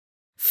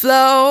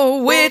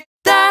Flow with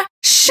the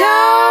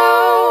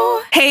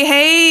show.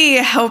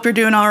 Hey, hope you're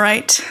doing all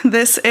right.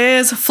 This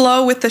is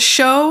Flow with the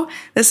Show.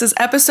 This is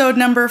episode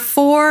number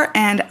 4,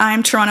 and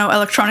I'm Toronto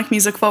electronic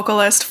music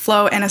vocalist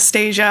Flo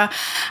Anastasia.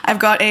 I've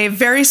got a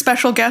very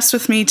special guest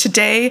with me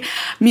today,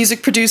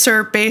 music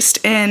producer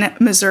based in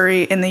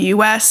Missouri in the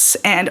US,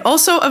 and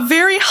also a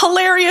very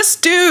hilarious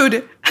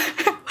dude,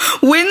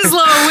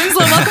 Winslow.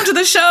 Winslow, welcome to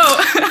the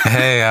show.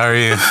 Hey, how are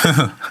you?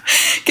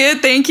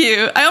 Good, thank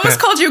you. I almost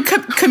called you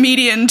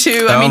comedian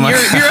too. I mean, you're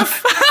a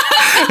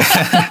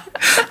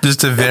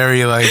just a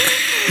very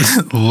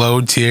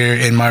low tier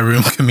in my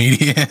room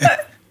comedian.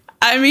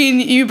 I mean,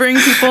 you bring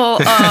people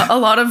a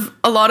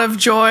lot of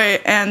joy,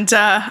 and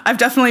I've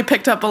definitely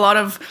picked up a lot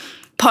of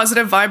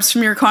positive vibes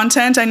from your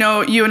content. I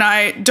know you and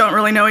I don't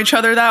really know each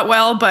other that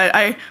well, but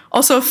I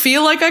also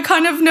feel like I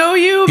kind of know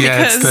you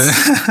because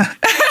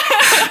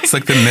it's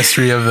like the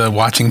mystery of the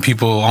watching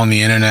people on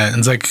the internet.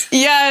 It's like,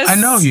 yes, I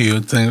know you.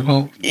 It's like,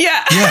 well,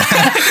 yeah.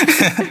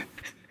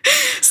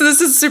 So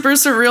this is super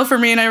surreal for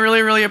me, and I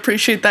really, really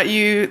appreciate that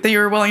you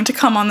were willing to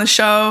come on the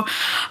show.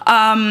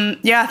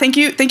 Thank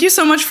you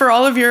so much for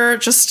all of your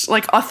just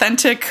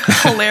authentic,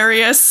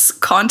 hilarious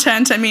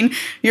content. I mean,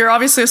 you're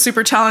obviously a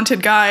super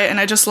talented guy, and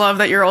I just love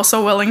that you're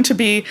also willing to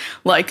be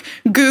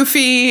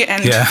goofy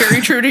and very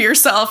true to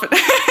yourself.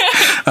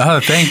 Oh,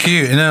 thank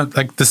you.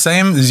 The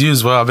same as you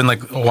as well. I've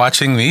been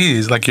watching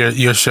these,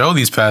 your show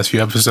these past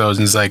few episodes,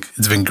 and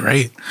it's been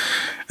great.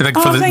 For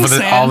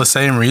all the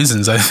same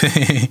reasons, I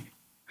think.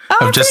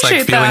 Oh, of just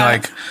feeling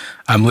that.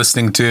 I'm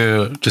listening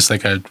to just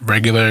a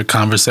regular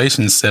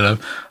conversation instead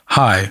of,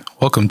 hi,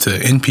 welcome to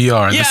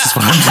NPR. Yeah. This is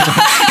what I'm doing.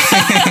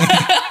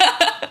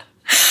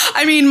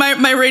 I mean,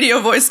 my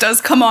radio voice does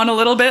come on a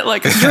little bit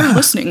you're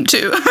listening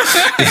to.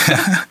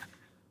 Yeah.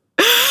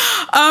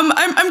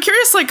 I'm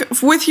curious,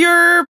 with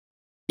you're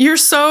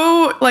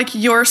so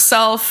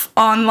yourself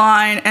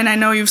online, and I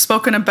know you've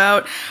spoken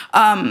about,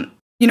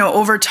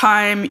 over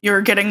time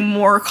you're getting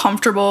more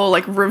comfortable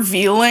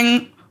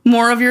revealing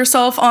more of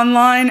yourself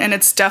online, and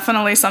it's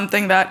definitely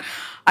something that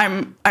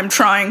I'm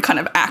trying kind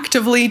of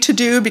actively to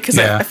do because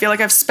I feel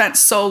like I've spent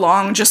so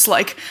long just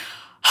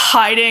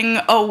hiding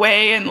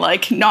away and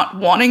not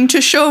wanting to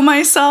show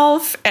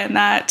myself, and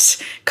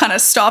that kind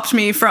of stopped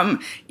me from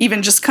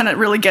even just kind of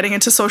really getting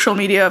into social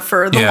media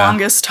for the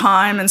longest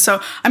time. And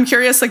so I'm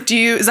curious,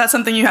 is that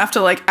something you have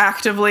to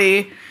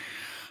actively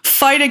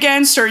fight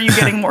against, or are you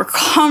getting more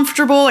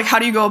comfortable? How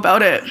do you go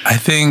about it? I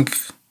think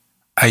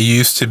I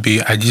used to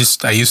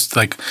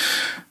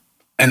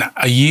and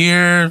a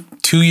year,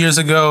 2 years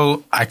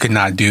ago, I could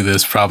not do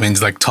this probably and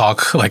just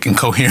talk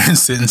incoherent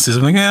sentences.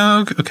 I'm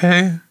yeah,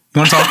 okay. You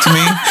want to talk to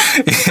me?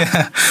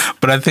 Yeah.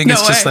 But I think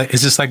it's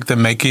just the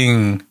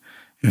making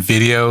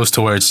videos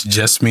to where it's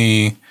just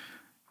me.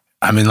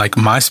 I'm in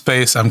my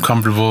space. I'm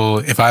comfortable.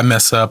 If I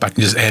mess up, I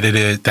can just edit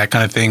it, that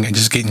kind of thing. And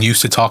just getting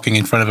used to talking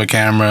in front of a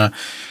camera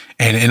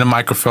and in a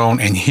microphone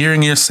and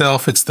hearing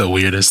yourself. It's the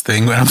weirdest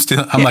thing, but I'm used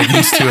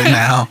to it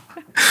now.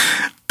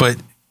 But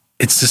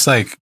it's just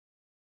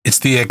it's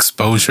the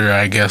exposure,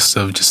 I guess,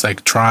 of just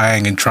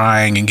trying and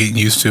getting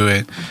used to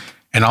it.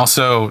 And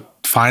also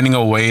finding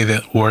a way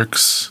that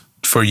works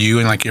for you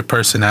and your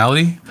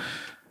personality.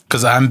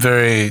 Because I'm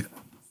very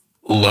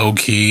low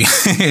key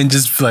and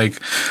just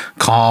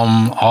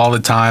calm all the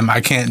time.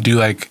 I can't do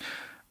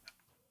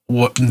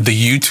what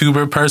the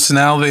YouTuber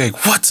personality,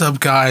 what's up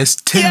guys,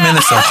 10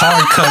 minutes of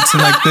hard cuts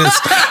and this.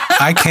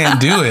 I can't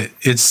do it.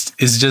 It's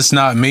just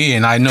not me.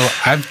 And I know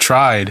I've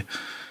tried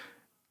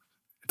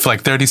for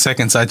 30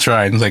 seconds. I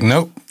tried and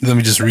nope, let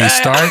me just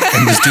restart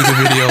and just do the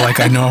video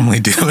I normally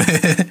do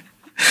it.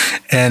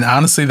 And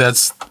honestly,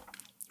 that's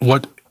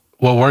what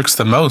works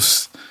the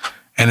most.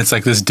 And it's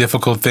this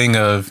difficult thing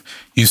of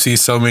you see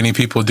so many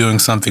people doing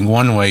something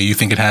one way, you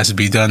think it has to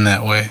be done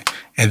that way.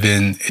 And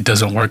then it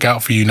doesn't work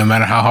out for you no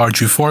matter how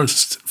hard you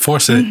force it.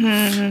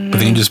 Mm-hmm. But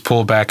then you just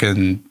pull back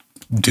and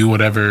be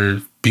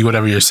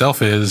whatever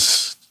yourself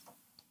is.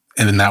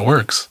 And then that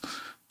works,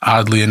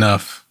 oddly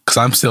enough. Because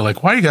I'm still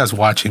why are you guys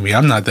watching me?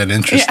 I'm not that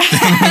interesting.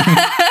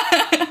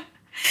 Yeah.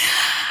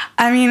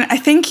 I mean, I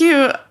think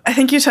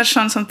you touched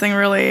on something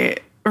really,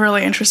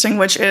 really interesting,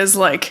 which is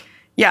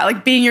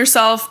being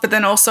yourself, but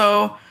then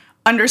also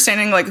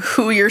understanding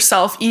who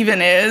yourself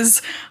even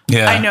is.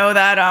 Yeah. I know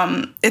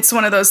that it's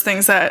one of those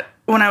things that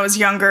when I was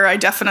younger, I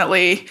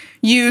definitely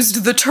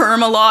used the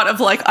term a lot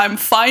of I'm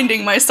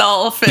finding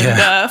myself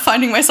and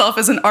finding myself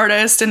as an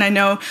artist. And I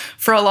know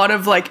for a lot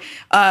of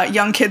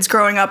young kids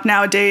growing up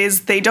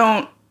nowadays, they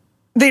don't,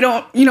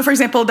 for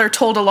example, they're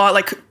told a lot,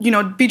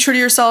 be true to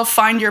yourself,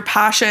 find your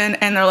passion.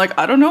 And they're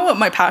I don't know what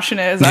my passion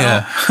is.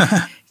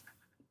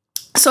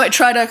 So I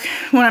try to,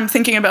 when I'm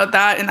thinking about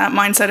that in that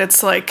mindset,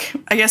 it's I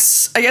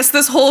guess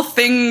this whole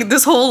thing,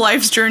 this whole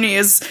life's journey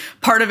is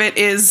part of it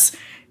is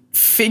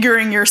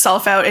figuring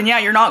yourself out. And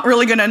you're not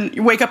really going to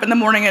wake up in the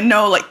morning and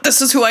know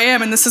this is who I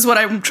am and this is what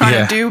I'm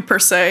trying to do per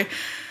se.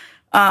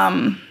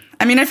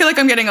 I mean, I feel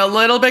I'm getting a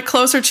little bit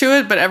closer to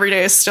it, but every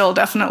day is still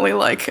definitely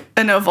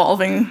an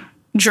evolving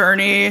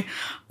journey.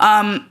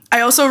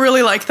 I also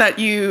really like that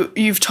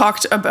you've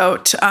talked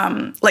about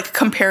like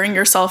comparing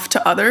yourself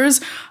to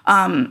others.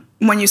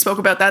 When you spoke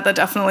about that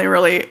definitely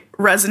really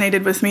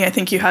resonated with me. I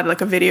think you had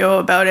like a video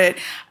about it,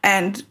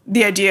 and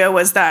the idea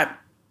was that,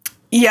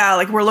 yeah,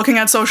 like we're looking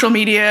at social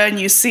media and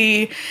you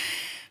see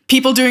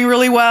people doing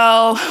really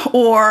well,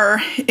 or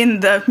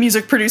in the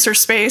music producer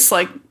space,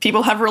 like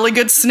people have really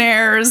good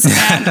snares,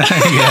 and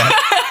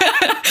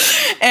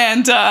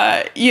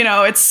and you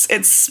know, it's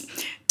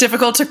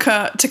difficult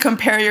to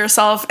compare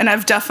yourself. And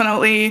I've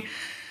definitely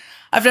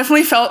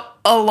felt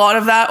a lot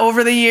of that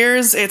over the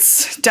years.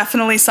 It's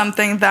definitely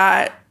something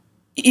that,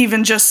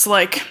 even just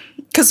like,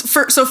 because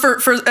for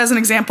as an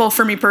example,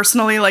 for me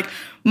personally, like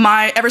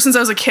ever since I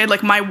was a kid,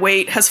 like my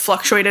weight has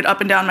fluctuated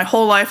up and down my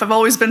whole life. I've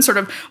always been sort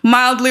of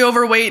mildly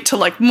overweight to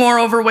like more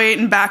overweight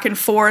and back and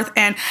forth.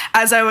 And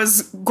as I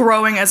was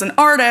growing as an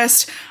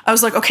artist, I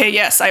was like, okay,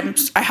 yes, I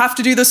have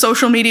to do the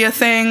social media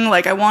thing.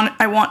 Like I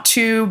want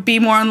to be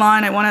more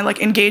online. I want to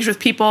like engage with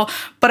people,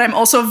 but I'm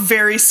also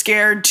very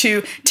scared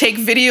to take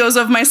videos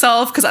of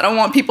myself because I don't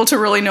want people to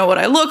really know what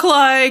I look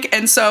like.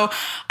 And so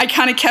I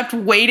kind of kept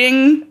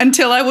waiting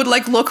until I would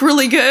like look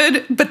really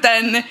good. But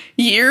then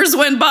years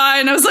went by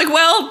and I was like,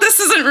 well, this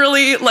isn't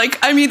really like,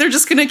 I'm either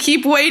just going to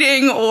keep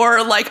waiting,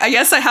 or like, I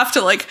guess I have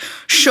to like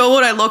show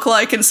what I look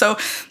like. And so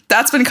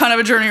that's been kind of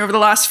a journey over the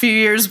last few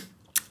years.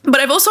 But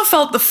I've also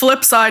felt the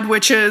flip side,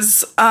 which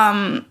is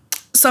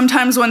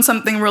sometimes when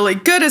something really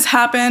good has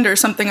happened or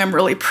something I'm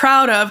really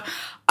proud of,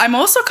 I'm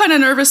also kind of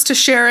nervous to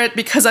share it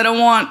because I don't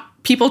want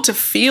people to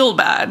feel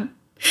bad.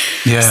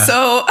 Yeah.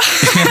 So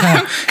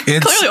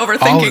it's clearly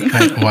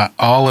overthinking.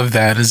 All of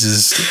that is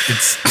just,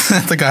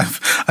 it's like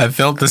I've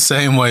felt the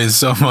same way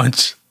so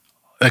much.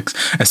 Like,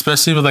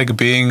 especially with like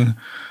being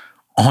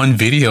on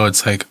video,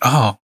 it's like,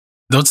 oh,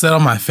 what's that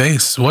on my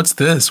face? What's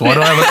this? Why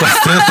do I look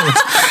like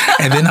this?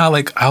 And then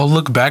I'll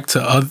look back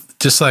to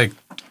just like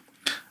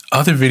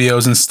other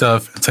videos and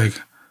stuff. It's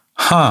like,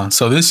 huh?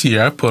 So this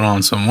year I put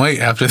on some weight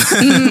after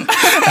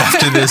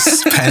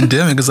this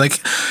pandemic. It's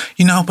like,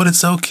 you know, but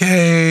it's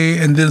okay.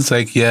 And then it's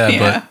like, yeah.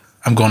 But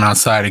I'm going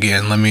outside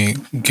again. Let me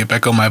get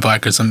back on my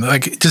bike or something.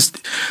 Like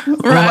just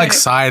little like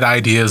side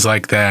ideas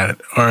like that,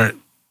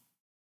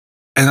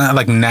 and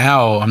like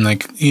now I'm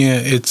like, yeah,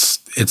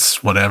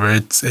 it's whatever.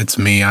 It's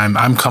me.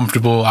 I'm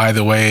comfortable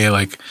either way.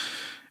 Like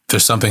if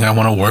there's something I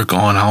want to work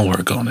on, I'll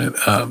work on it.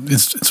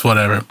 It's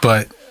whatever.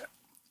 But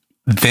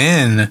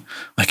then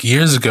like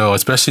years ago,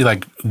 especially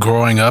like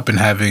growing up and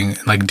having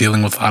like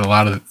dealing with a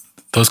lot of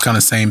those kind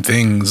of same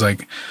things,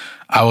 like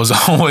I was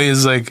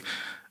always like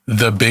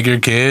the bigger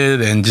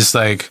kid and just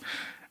like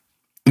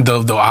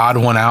the odd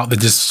one out that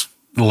just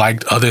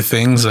liked other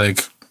things.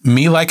 Like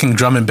me liking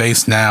drum and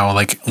bass now,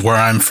 like where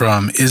I'm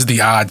from, is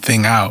the odd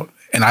thing out.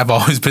 And I've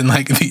always been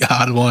like the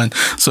odd one.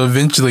 So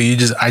eventually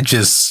I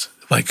just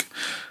like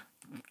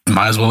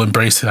might as well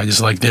embrace it. I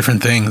just like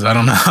different things. I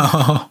don't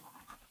know.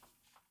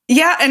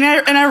 Yeah, and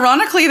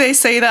ironically, they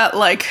say that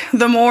like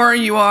the more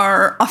you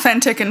are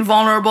authentic and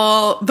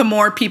vulnerable, the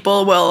more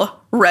people will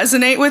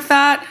resonate with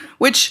that,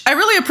 which I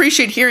really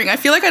appreciate hearing. I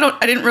feel like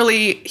I didn't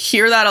really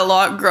hear that a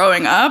lot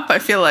growing up. I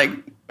feel like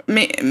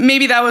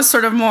maybe that was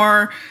sort of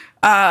more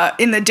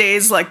in the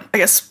days, like I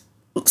guess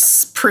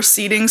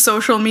preceding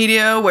social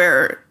media,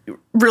 where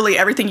really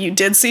everything you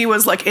did see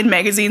was like in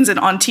magazines and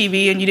on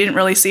TV, and you didn't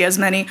really see as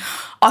many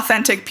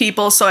authentic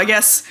people. So I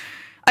guess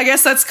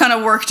that's kind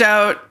of worked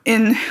out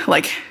in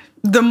like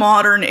the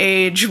modern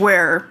age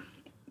where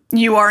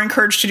you are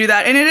encouraged to do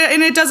that. And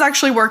it does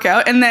actually work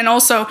out. And then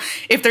also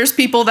if there's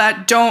people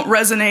that don't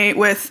resonate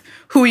with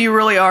who you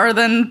really are,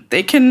 then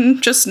they can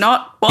just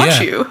not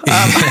watch you.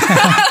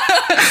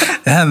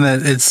 And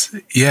it's,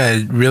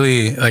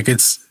 really like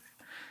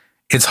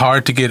it's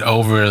hard to get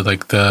over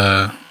like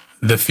the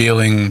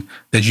feeling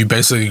that you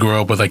basically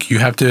grow up with, like you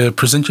have to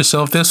present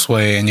yourself this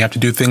way and you have to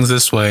do things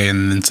this way.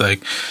 And it's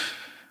like,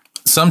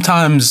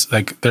 sometimes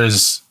like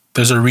there's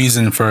a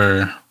reason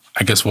for,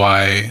 I guess,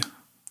 why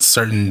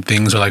certain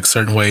things are like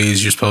certain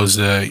ways you're supposed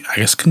to, I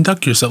guess,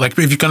 conduct yourself. Like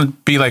if you're going to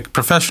be like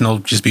professional,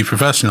 just be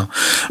professional.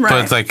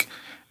 Right. But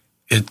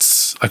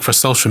it's like for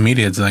social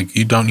media, it's like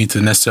you don't need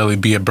to necessarily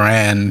be a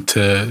brand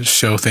to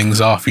show things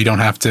off. You don't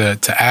have to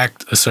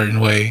act a certain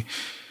way.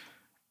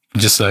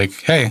 Just like,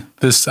 hey,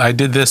 I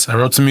did this. I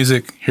wrote some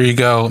music. Here you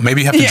go.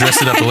 Maybe you have to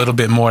dress it up a little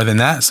bit more than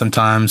that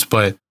sometimes,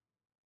 but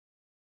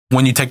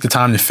when you take the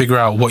time to figure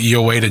out what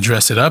your way to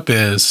dress it up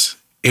is,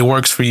 it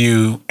works for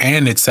you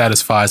and it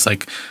satisfies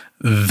like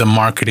the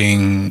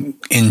marketing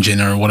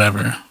engine or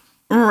whatever.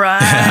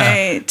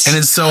 Right. And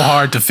it's so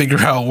hard to figure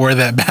out where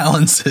that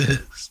balance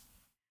is.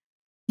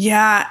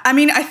 Yeah. I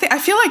mean, I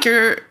feel like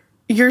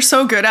you're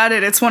so good at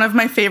it. It's one of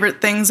my favorite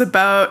things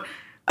about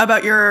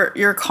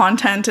your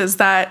content is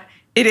that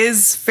it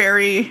is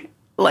very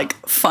like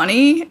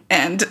funny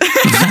and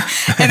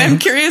and I'm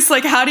curious,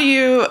 like how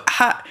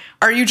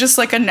are you just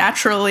like a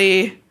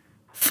naturally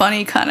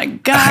funny kind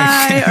of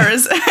guy, or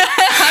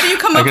how do you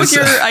come up with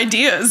your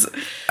ideas?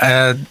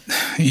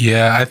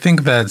 Yeah, I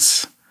think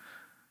that's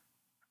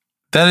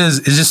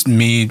it's just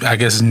me, I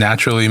guess,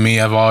 naturally me.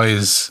 I've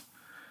always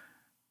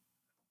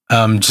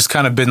just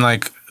kind of been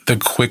like the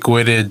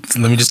quick-witted,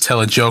 let me just tell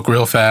a joke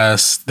real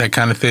fast, that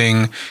kind of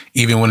thing,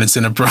 even when it's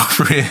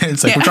inappropriate.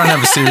 It's like, we're trying to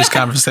have a serious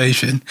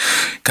conversation.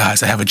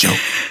 Guys, I have a joke,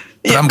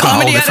 but I'm going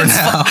to hold it for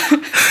now.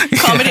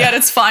 Comedy at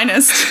its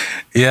finest.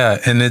 Yeah,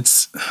 and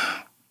it's,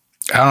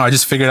 I don't know, I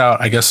just figured out,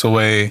 I guess, a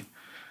way,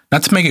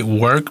 not to make it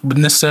work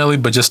necessarily,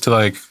 but just to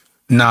like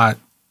not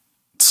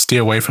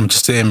steer away from,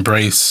 just to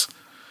embrace,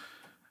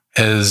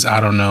 as, I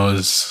don't know,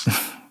 as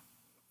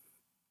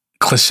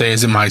cliche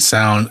as it might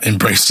sound,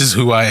 embrace just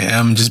who I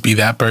am, just be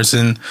that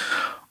person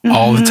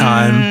all the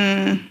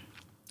time.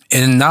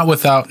 And not like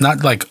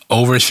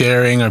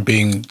oversharing or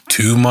being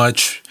too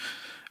much,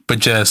 but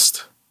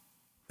just,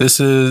 this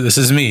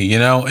is me, you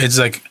know? It's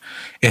like,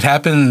 it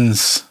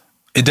happens,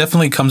 it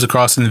definitely comes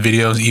across in the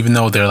videos, even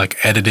though they're like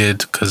edited,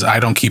 because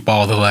I don't keep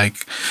all the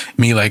like,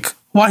 me like,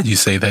 why'd you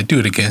say that? Do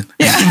it again.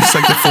 Yeah. It's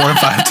like the 4 or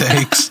 5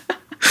 takes.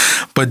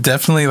 But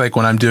definitely like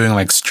when I'm doing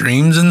like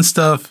streams and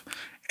stuff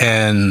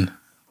and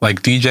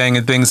like DJing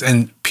and things,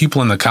 and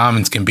people in the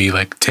comments can be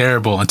like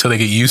terrible until they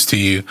get used to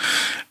you,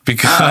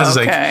 because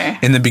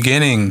like in the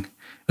beginning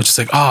it's just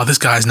like, oh, this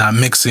guy's not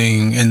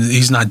mixing and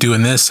he's not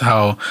doing this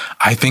how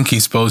I think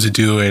he's supposed to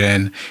do it,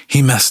 and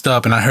he messed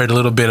up, and I heard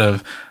a bit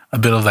of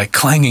like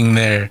clanging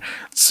there.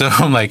 So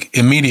I'm like,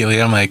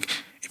 immediately I'm like,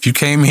 if you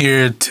came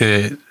here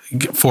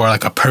for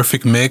like a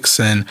perfect mix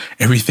and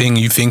everything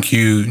you think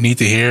you need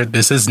to hear,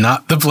 this is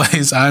not the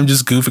place. I'm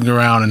just goofing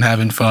around and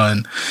having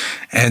fun.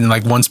 And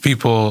like, once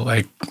people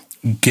like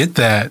get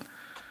that,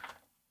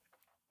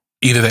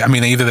 either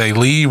they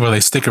leave or they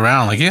stick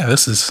around, like, yeah,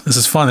 this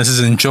is fun, this is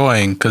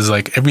enjoying, because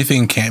like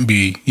everything can't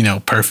be, you know,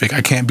 perfect.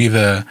 I can't be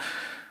the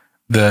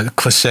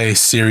cliche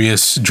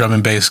serious drum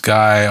and bass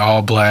guy,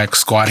 all black,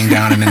 squatting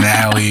down in an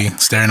alley,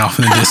 staring off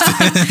in the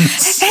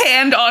distance,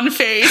 hand on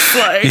face,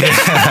 like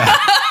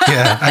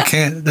yeah, I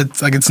can't.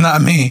 It's like, it's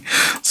not me.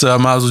 So I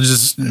might as well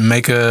just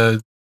make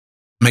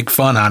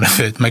fun out of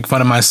it, make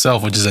fun of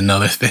myself, which is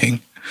another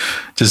thing.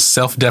 Just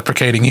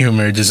self-deprecating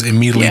humor just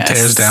immediately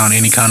tears down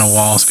any kind of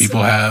walls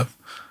people have.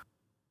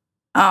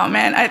 Oh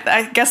man,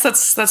 I guess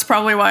that's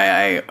probably why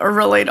I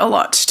relate a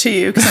lot to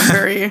you, because I'm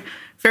very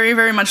very,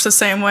 very much the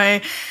same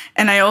way.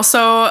 And I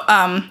also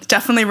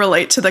definitely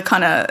relate to the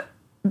kind of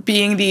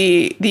being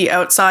the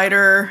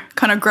outsider,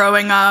 kind of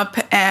growing up,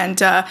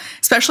 and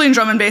especially in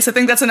drum and bass. I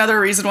think that's another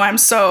reason why I'm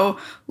so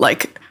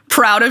like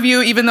proud of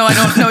you, even though I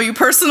don't know you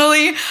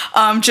personally.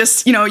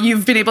 Just, you know,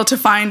 you've been able to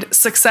find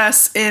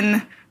success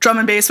in drum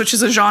and bass, which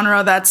is a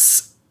genre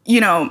that's,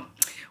 you know,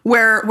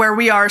 where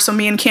we are. So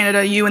me in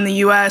Canada, you in the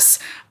US,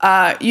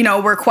 you know,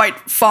 we're quite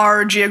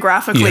far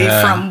geographically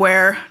from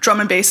where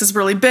drum and bass is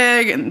really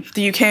big, and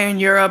the UK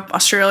and Europe,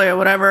 Australia,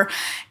 whatever.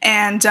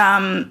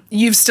 And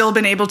you've still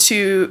been able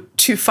to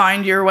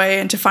find your way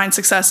and to find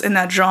success in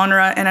that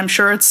genre. And I'm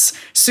sure it's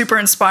super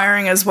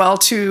inspiring as well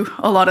to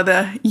a lot of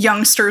the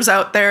youngsters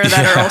out there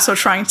that are also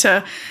trying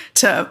to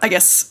I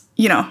guess,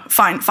 you know,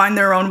 find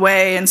their own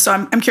way. And so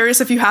I'm curious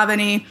if you have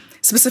any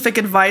specific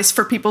advice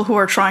for people who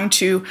are trying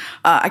to,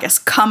 I guess,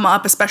 come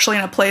up, especially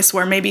in a place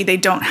where maybe they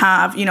don't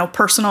have, you know,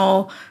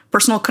 personal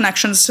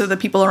connections to the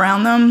people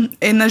around them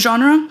in the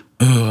genre?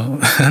 Ooh,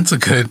 that's a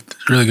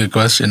really good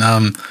question.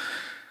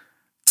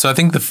 So I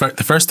think the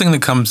first thing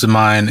that comes to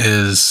mind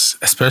is,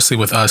 especially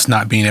with us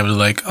not being able to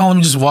like, oh, let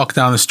me just walk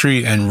down the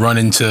street and run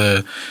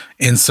into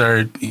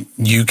insert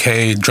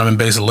UK drum and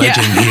bass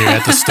legend here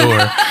at the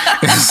store.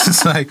 It's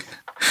just like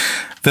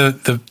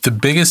the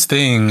biggest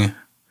thing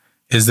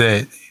is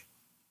that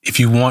if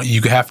you want,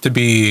 you have to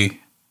be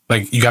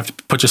like, you have to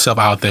put yourself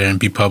out there and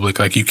be public.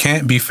 Like, you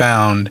can't be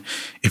found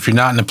if you're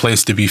not in a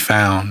place to be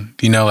found,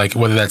 you know, like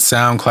whether that's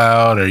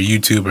SoundCloud or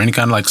YouTube or any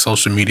kind of like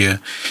social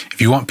media. If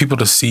you want people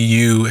to see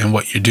you and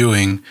what you're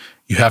doing,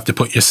 you have to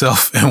put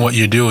yourself in what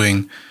you're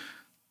doing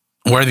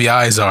where the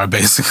eyes are,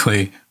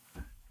 basically,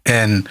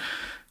 and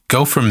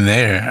go from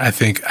there. I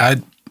think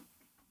and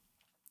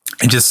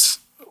just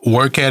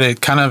work at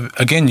it. Kind of,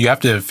 again, you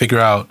have to figure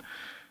out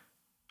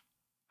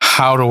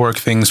how to work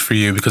things for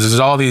you, because there's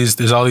all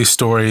these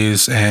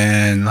stories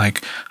and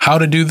like how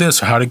to do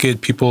this or how to get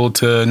people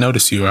to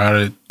notice you or how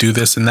to do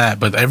this and that.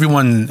 But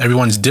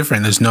everyone's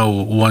different. There's no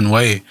one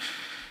way.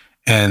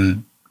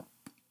 And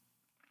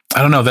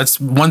I don't know. That's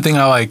one thing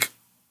I like.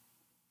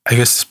 I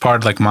guess it's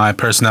part of like my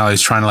personality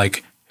is trying to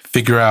like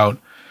figure out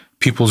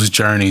people's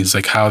journeys,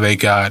 like how they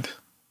got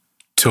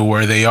to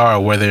where they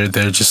are, whether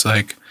they're just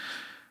like,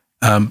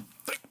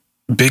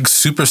 big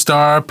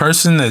superstar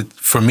person that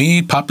for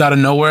me popped out of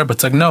nowhere, but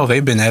it's like, no,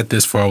 they've been at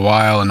this for a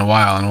while,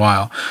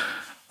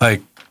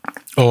 like,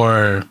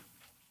 or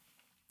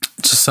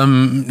just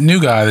some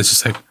new guy that's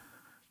just like,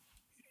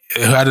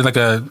 who had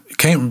like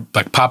came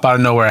like pop out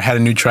of nowhere, had a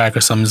new track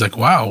or something. It's like,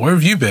 wow, where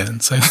have you been?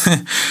 It's like,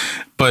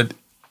 but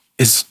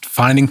it's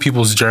finding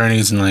people's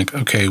journeys and like,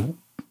 okay,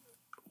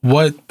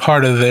 what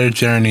part of their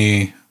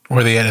journey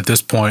were they at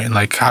this point? And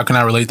like, how can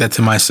I relate that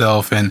to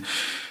myself? And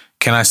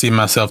can I see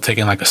myself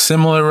taking like a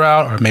similar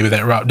route, or maybe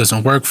that route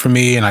doesn't work for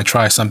me and I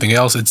try something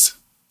else?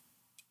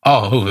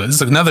 Oh, this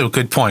is another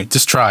good point.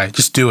 Just try.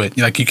 Just do it.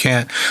 Like, you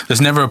can't, there's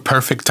never a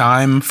perfect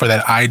time for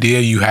that idea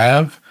you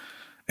have,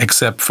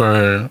 except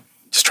for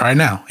just try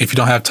now. If you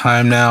don't have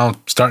time now,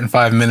 start in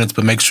 5 minutes,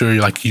 but make sure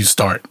you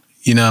start.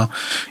 You know,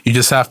 you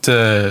just have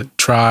to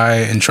try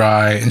and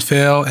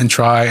fail and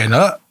try and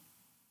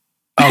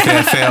okay,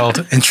 I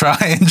failed, and try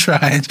and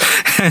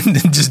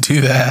then just do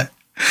that.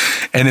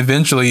 And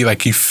eventually,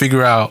 like, you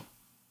figure out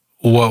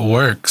what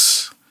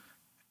works.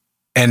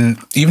 And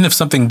even if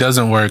something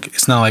doesn't work,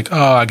 it's not like,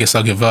 oh, I guess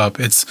I'll give up.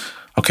 It's,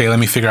 okay, let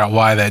me figure out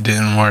why that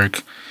didn't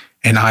work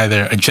and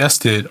either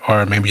adjust it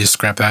or maybe just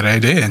scrap that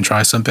idea and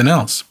try something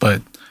else.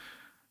 But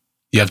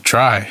you have to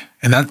try.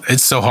 And that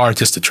it's so hard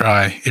just to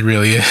try. It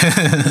really is.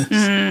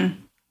 Mm.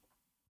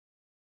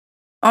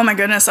 Oh my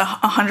goodness,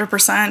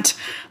 100%.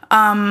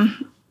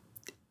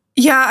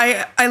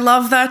 Yeah, I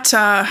love that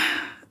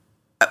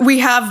we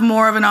have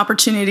more of an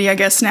opportunity, I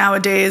guess,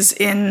 nowadays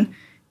in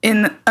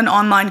an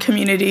online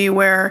community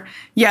where,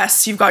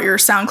 yes, you've got your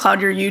SoundCloud,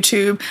 your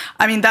YouTube.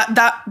 I mean,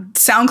 that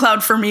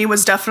SoundCloud for me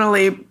was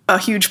definitely a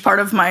huge part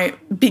of my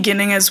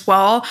beginning as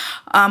well,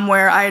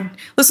 where I'd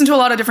listened to a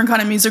lot of different kind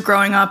of music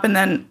growing up. And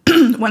then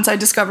once I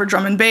discovered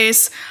drum and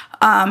bass,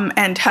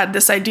 and had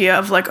this idea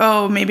of like,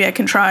 oh, maybe I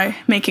can try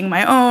making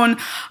my own,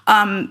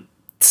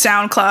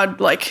 SoundCloud,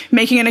 like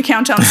making an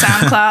account on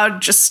SoundCloud,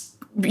 just,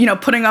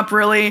 putting up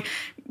really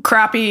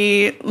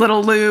crappy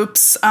little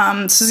loops.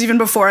 This is even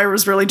before I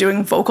was really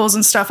doing vocals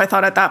and stuff. I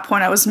thought at that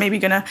point I was maybe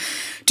going to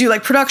do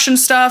like production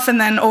stuff. And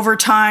then over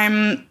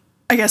time,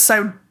 I guess I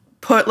would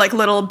put like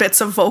little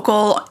bits of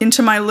vocal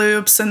into my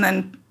loops. And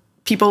then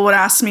people would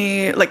ask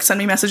me, like send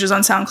me messages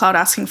on SoundCloud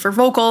asking for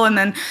vocal, and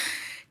then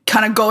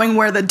kind of going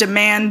where the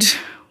demand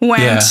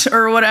went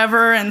or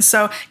whatever. And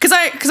so, cause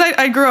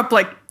I grew up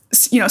like,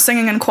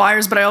 singing in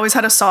choirs, but I always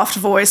had a soft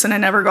voice and I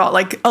never got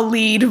like a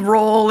lead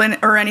role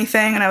or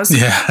anything. And I was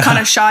kind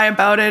of shy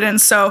about it.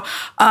 And so,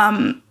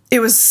 it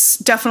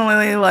was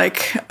definitely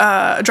like,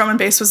 drum and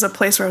bass was a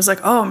place where I was like,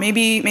 oh,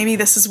 maybe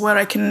this is what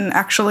I can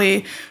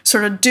actually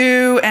sort of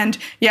do. And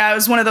yeah, it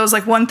was one of those,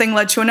 like one thing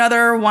led to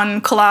another, one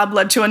collab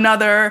led to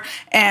another.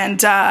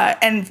 And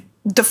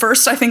the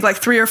first, I think, like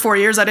 3 or 4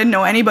 years, I didn't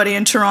know anybody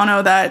in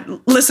Toronto that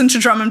listened to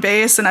drum and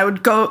bass, and I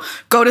would go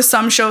to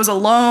some shows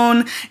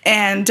alone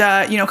and,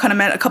 kind of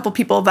met a couple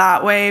people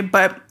that way.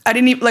 But I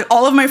didn't even, like,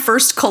 all of my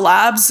first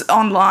collabs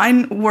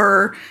online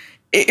were,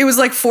 it was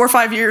like 4 or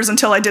 5 years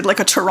until I did like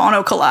a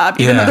Toronto collab,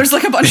 even though there's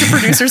like a bunch of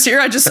producers here.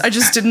 I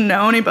just didn't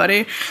know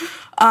anybody.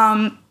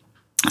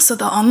 So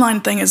the online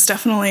thing is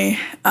definitely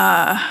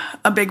a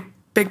big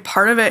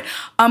part of it.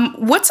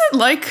 What's it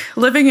like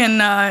living in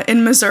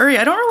Missouri?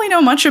 I don't really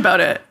know much about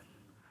it.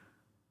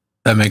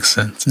 That makes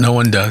sense. No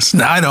one does.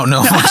 No, I don't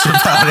know much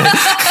about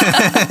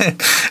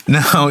it.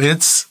 No,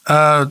 it's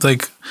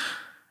like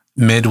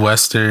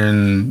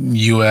Midwestern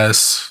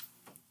U.S.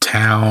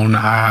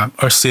 town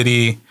or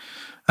city.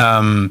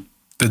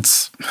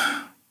 It's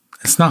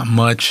not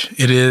much.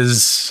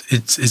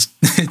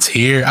 It's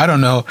here. I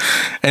don't know.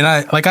 And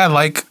I like it,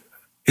 like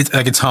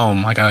it's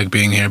home. Like I like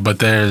being here, but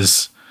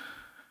there's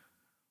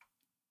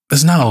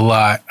not a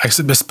lot,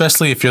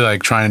 especially if you're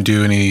like trying to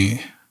do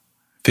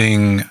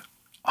anything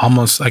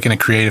almost like in a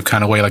creative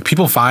kind of way. Like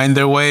people find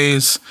their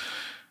ways,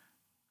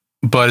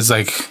 but it's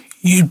like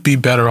you'd be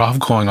better off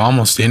going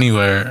almost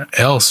anywhere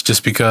else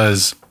just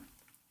because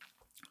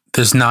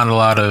there's not a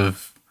lot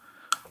of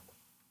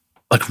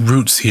like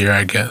roots here,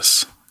 I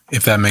guess,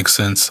 if that makes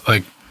sense.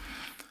 Like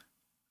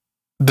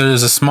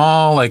there's a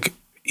small, like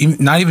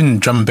not even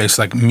drum and bass,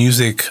 like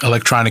music,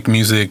 electronic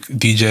music,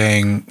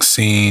 DJing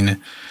scene.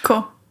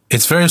 Cool.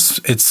 It's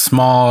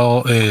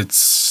small.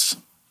 It's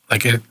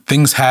like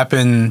things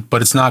happen,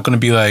 but it's not going to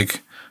be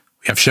like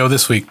we have show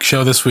this week,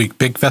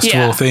 big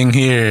festival thing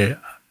here,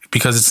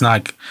 because it's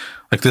not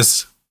like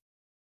this.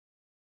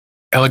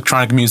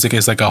 Electronic music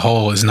is like a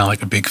whole is not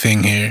like a big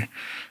thing here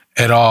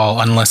at all,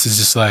 unless it's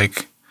just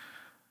like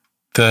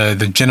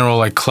the general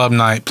like club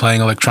night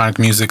playing electronic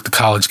music. The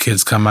college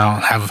kids come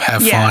out, have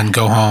fun,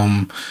 go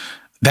home,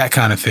 that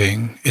kind of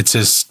thing.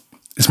 It's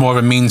more of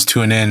a means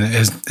to an end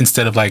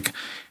instead of like,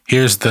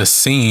 here's the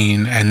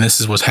scene and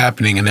this is what's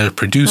happening, and there's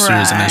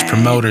producers and there's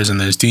promoters and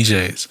there's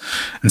DJs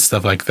and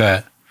stuff like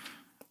that.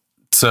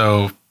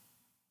 So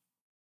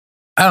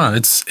I don't know.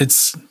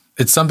 It's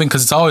something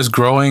because it's always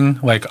growing.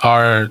 Like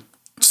our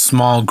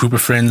small group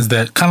of friends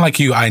that kind of like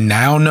you, I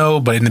now know,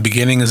 but in the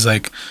beginning is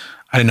like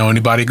I didn't know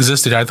anybody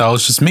existed. I thought it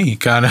was just me,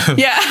 kind of.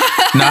 Yeah.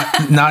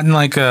 not in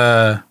like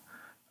a,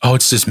 oh,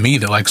 it's just me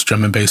that likes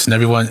drum and bass, and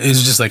everyone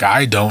is just like,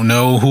 I don't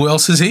know who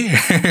else is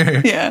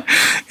here. Yeah.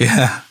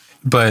 Yeah.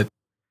 But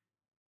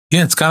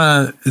yeah, it's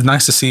kind of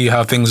nice to see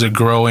how things are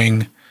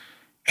growing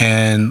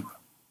and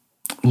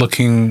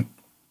looking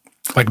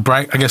like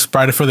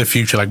brighter for the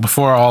future. Like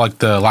before all like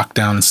the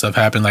lockdown and stuff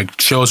happened, like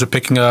shows are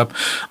picking up.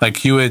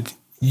 Like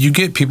you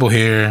get people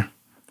here,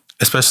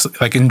 especially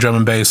like in drum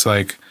and bass,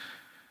 like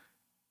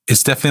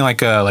it's definitely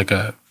like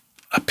a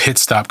pit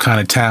stop kind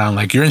of town.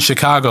 Like you're in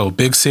Chicago,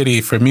 big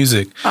city for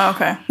music. Oh,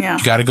 okay. Yeah.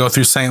 You got to go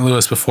through St.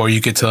 Louis before you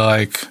get to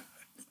like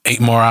 8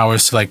 more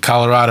hours to like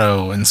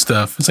Colorado and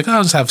stuff. It's like,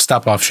 I'll just have a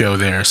stop off show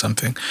there or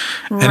something.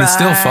 Right. And it's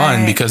still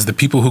fun because the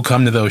people who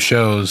come to those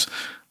shows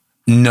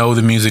know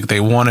the music. They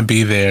want to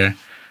be there.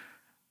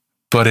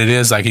 But it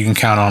is like you can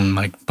count on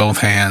like both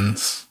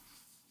hands,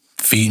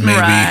 feet maybe,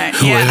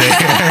 who are there.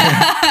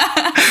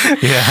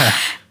 Yeah.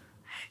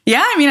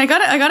 Yeah, I mean, I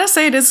gotta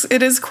say it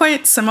is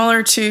quite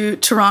similar to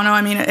Toronto.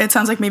 I mean, it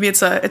sounds like maybe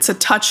it's a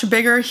touch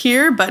bigger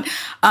here, but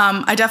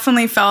I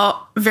definitely felt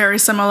very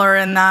similar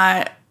in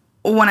that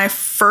when I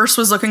first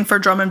was looking for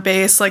drum and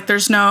bass, like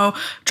there's no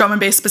drum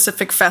and bass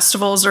specific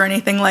festivals or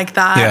anything like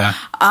that. Yeah.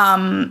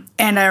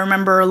 And I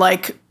remember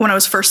like when I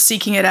was first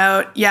seeking it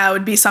out, it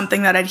would be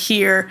something that I'd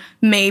hear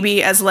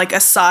maybe as like a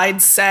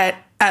side set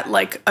at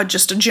like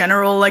just a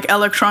general like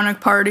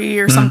electronic party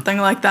or something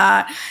like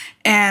that.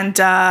 And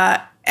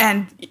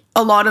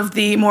a lot of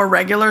the more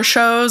regular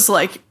shows,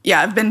 like,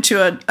 I've been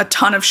to a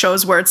ton of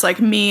shows where it's like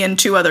me and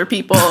 2 other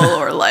people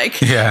or like,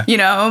 you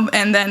know,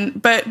 and then,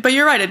 but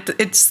you're right.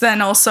 It's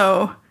then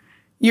also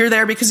you're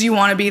there because you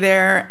want to be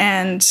there.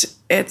 And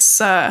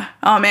it's, oh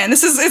man,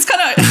 it's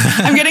kind of,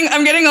 I'm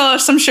getting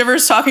some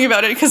shivers talking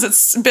about it because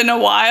it's been a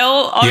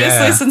while,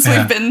 obviously, since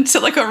we've been to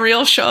like a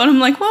real show. And I'm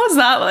like, what was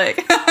that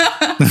like?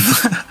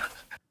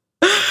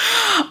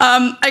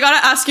 I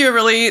gotta ask you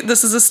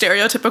this is a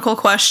stereotypical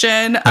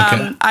question.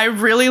 Okay. I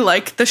really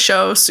like the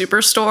show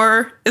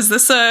Superstore. Is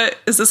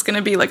this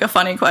gonna be like a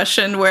funny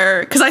question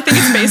because I think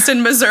it's based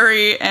in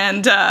Missouri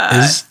and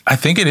I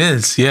think it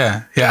is.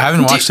 Yeah. I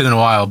haven't watched it in a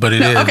while, but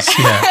it is.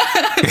 Okay.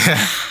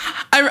 Yeah.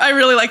 I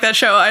really like that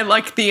show. I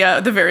like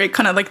the very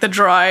kind of like the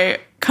dry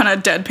kind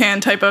of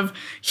deadpan type of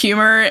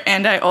humor,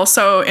 and I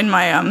also in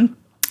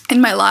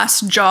my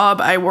last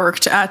job, I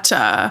worked at,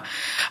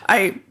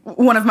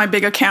 one of my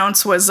big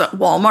accounts was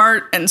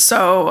Walmart. And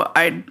so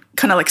I'd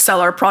kind of like sell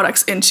our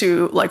products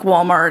into like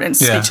Walmart and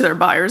speak to their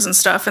buyers and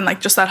stuff. And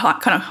like just that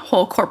kind of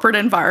whole corporate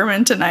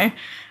environment. And I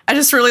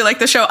just really like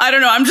the show. I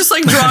don't know. I'm just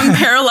like drawing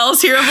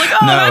parallels here of like,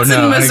 that's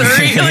in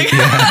Missouri.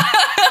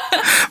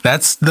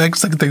 That's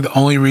like the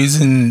only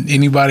reason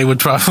anybody would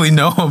probably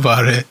know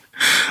about it.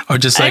 Or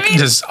just like,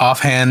 just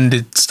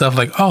offhanded stuff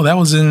like, oh, that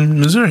was in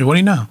Missouri. What do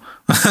you know?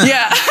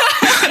 Yeah.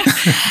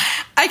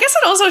 I guess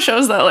it also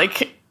shows that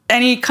like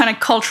any kind of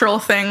cultural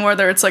thing,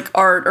 whether it's like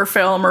art or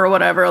film or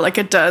whatever, like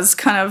it does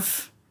kind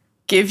of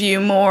give you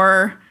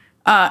more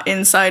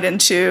insight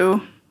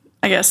into,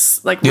 I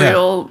guess, like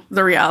the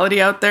reality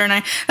out there.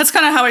 And that's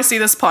kind of how I see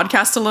this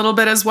podcast a little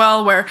bit as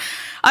well, where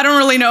I don't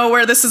really know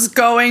where this is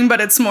going, but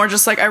it's more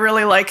just like I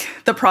really like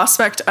the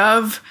prospect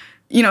of,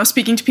 you know,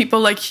 speaking to people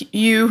like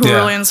you who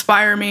really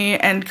inspire me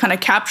and kind of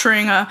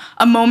capturing a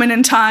moment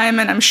in time.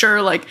 And I'm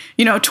sure like,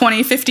 you know,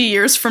 20, 50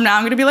 years from now,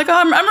 I'm going to be like, oh,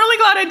 I'm really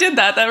glad I did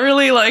that. That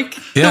really like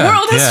the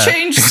world has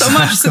changed so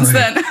much since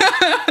then.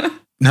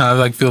 No, I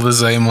like feel the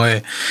same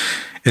way.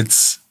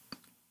 It's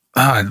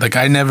like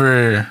I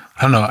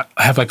don't know.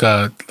 I have like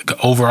an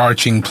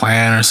overarching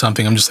plan or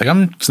something. I'm just like,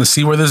 I'm just going to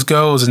see where this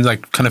goes and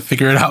like kind of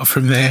figure it out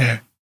from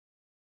there.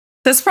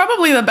 That's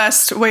probably the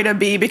best way to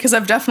be, because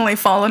I've definitely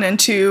fallen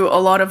into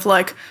a lot of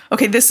like,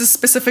 okay, this is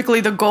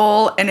specifically the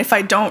goal. And if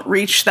I don't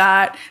reach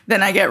that,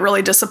 then I get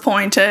really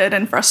disappointed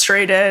and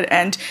frustrated.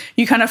 And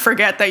you kind of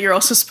forget that you're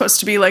also supposed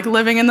to be like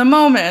living in the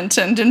moment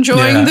and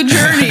enjoying the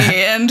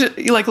journey and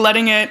like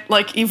letting it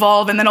like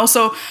evolve. And then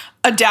also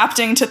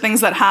adapting to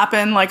things that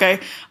happen. Like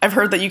I've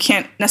heard that you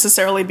can't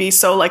necessarily be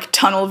so like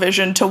tunnel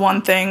vision to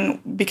one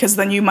thing, because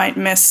then you might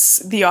miss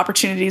the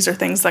opportunities or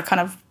things that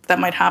that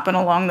might happen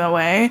along the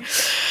way.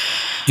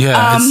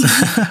 Yeah.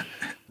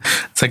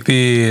 It's like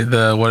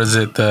the what is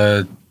it?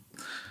 Oh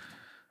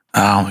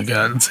my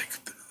God. It's like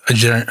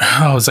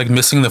it's like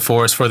missing the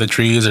forest for the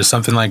trees or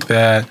something like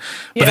that.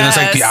 But then it's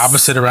like the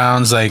opposite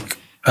around. It's like,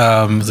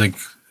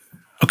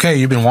 okay,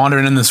 you've been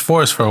wandering in this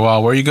forest for a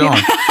while. Where are you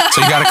going?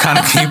 So you gotta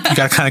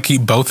kind of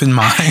keep both in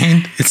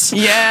mind. It's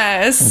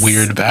a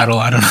weird battle.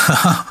 I don't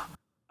know.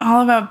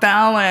 All about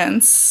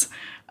balance.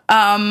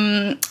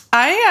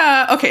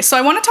 Okay, so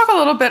I want to talk a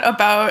little bit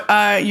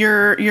about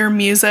your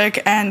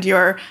music and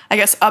your, I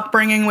guess,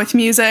 upbringing with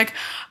music.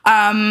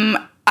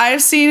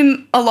 I've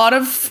seen a lot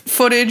of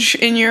footage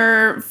in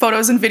your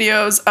photos and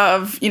videos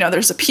of, you know,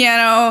 there's a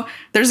piano,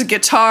 there's a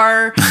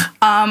guitar.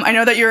 I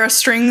know that you're a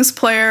strings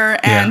player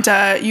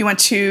and you went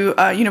to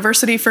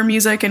University for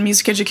Music and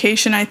Music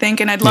Education, I think.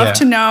 And I'd love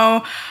to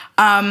know,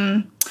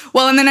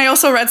 well, and then I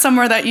also read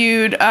somewhere that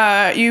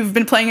you've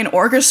been playing in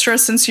orchestra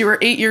since you were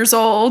 8 years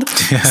old.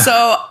 Yeah.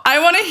 So I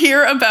want to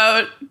hear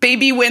about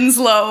Baby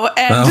Winslow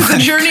and the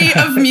journey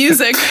of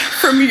music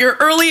from your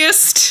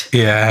earliest,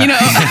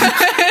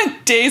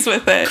 days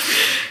with it.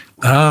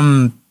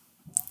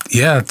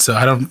 Yeah. So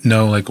I don't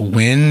know like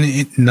when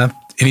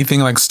anything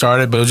like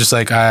started, but it was just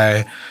like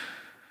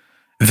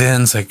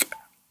it's like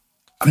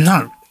I'm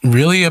not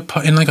really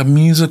in like a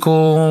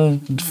musical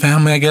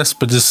family, I guess,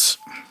 but just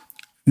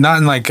not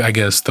in like, I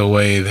guess, the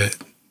way that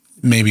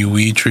maybe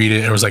we treat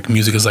it. It was like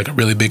music is like a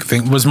really big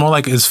thing. It was more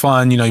like it's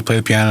fun, you know, you play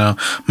the piano.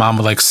 Mom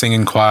would like sing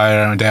in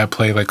choir. My dad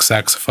played like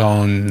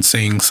saxophone and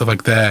sing, stuff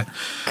like that.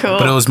 Cool.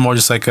 But it was more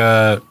just like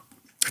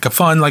like a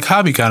fun like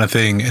hobby kind of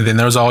thing. And then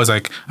there was always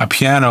like a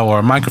piano or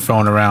a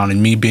microphone around,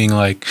 and me being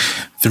like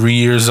 3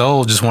 years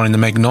old, just wanting to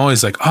make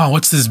noise. Like, oh,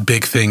 what's this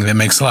big thing that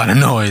makes a lot of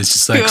noise?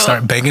 Just like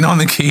start banging on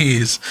the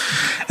keys.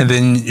 And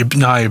then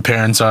now your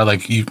parents are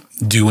like, you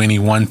do any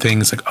one thing.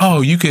 It's like,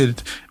 oh, you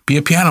could be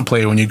a piano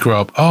player when you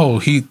grow up. Oh,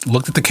 he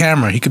looked at the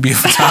camera. He could be a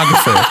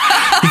photographer.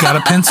 He got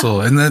a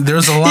pencil. And then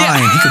there's a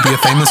line. He could be a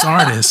famous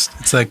artist.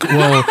 It's like,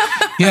 well,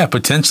 yeah,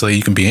 potentially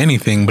you can be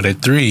anything. But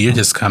at 3, you're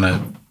just kind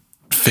of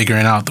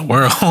figuring out the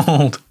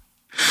world.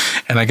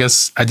 And I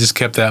guess I just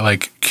kept that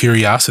like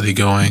curiosity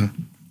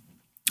going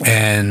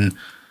and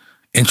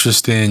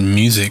interest in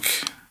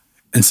music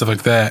and stuff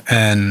like that.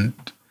 And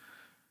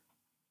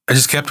I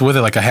just kept with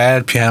it. Like I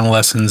had piano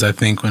lessons, I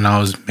think, when I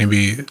was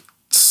maybe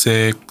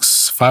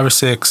 5 or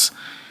 6.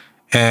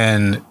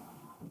 And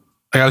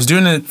like I was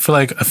doing it for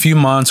like a few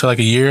months or like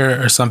a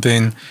year or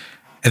something.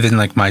 And then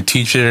like my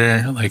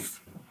teacher like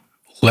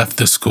left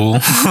the school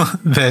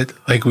that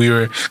like we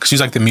were, because she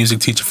was like the music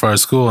teacher for our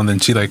school. And then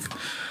she like,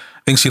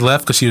 I think she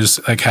left because she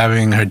was like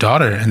having her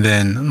daughter. And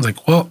then I was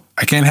like, well,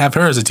 I can't have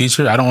her as a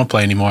teacher. I don't want to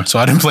play anymore. So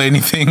I didn't play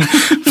anything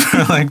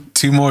for like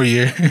 2 more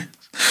years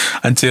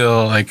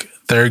until like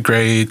 3rd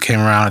grade came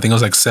around. I think it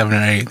was like 7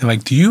 or 8. They're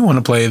like, do you want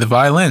to play the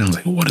violin? I was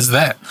like, what is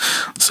that?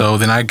 So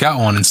then I got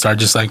one and started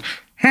just like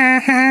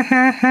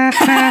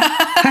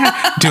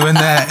doing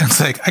that. It's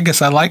like, I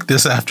guess I like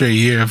this after a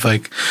year of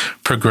like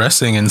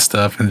progressing and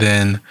stuff. And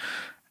then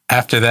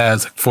after that,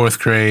 it's like 4th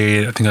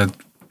grade. I think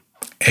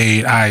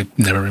 8. I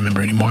never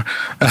remember anymore.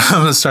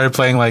 I started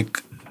playing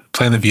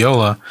the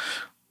viola.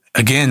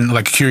 Again,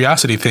 like a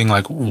curiosity thing,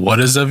 like what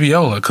is a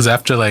viola? Because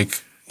after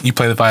like you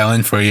play the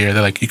violin for a year,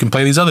 they're like, you can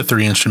play these other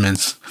 3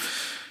 instruments.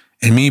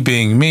 And me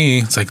being me,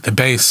 it's like the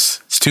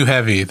bass, it's too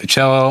heavy. The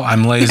cello,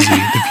 I'm lazy.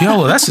 The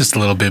viola, that's just a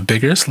little bit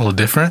bigger. It's a little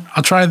different.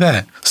 I'll try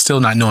that.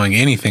 Still not knowing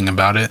anything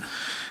about it.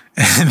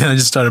 And then I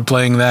just started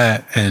playing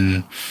that,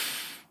 and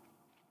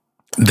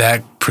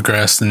that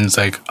progressed. And it's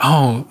like,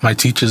 oh, my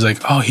teacher's like,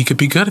 oh, he could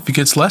be good if he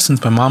gets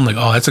lessons. My mom like,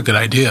 oh, that's a good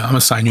idea. I'm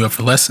gonna sign you up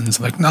for lessons.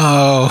 I'm like,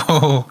 no,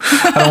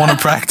 I don't want to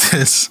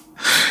practice.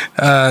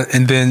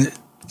 And then,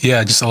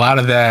 yeah, just a lot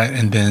of that.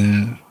 And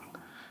then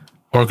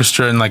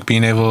orchestra and like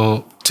being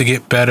able to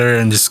get better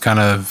and just kind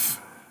of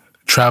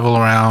travel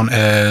around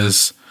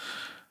as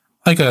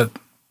like a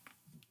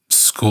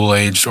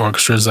school-aged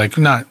orchestra is like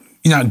you're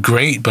not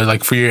great, but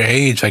like for your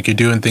age, like you're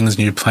doing things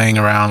and you're playing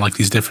around like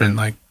these different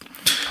like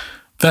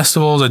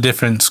festivals or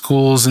different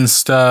schools and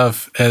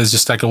stuff as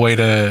just like a way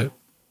to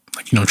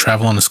like, you know,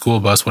 travel on a school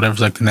bus, whatever's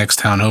like the next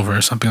town over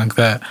or something like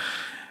that.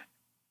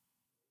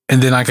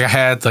 And then like I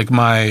had like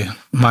my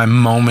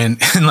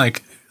moment in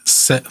like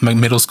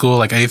middle school,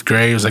 like 8th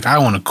grade. It was like, I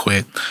want to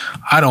quit.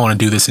 I don't want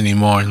to do this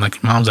anymore. And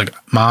like mom's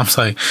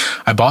like,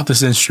 I bought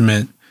this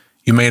instrument.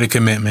 You made a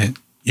commitment.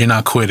 You're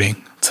not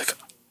quitting. It's like,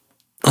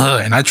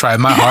 ugh. And I tried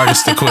my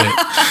hardest to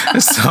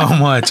quit so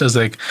much. I was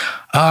like,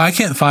 oh, I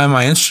can't find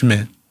my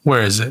instrument.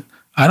 Where is it?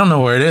 I don't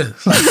know where it is.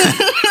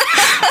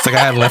 It's like I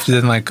had left it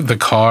in like the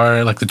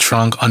car, like the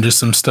trunk under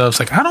some stuff. It's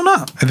like, I don't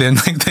know. And then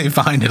like they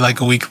find it like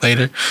a week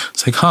later.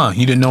 It's like, huh,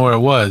 you didn't know where it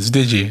was,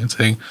 did you? It's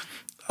like,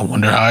 I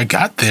wonder how I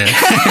got there.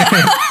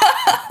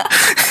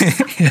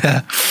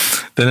 Yeah.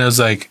 Then it was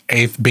like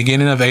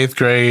beginning of 8th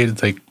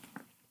grade. Like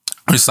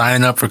we're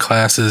signing up for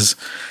classes,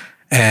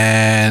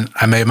 and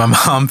I made my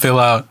mom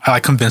I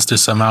convinced her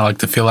somehow like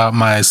to fill out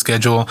my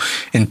schedule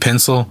in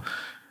pencil.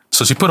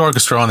 So she put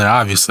orchestra on there,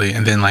 obviously.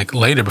 And then like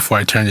later, before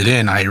I turned it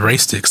in, I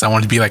erased it because I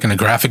wanted to be like in a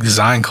graphic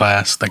design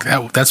class. Like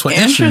that's what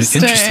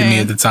interested me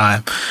at the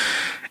time.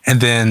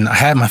 And then I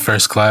had my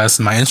first class,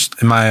 and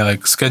my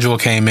like schedule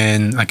came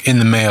in like in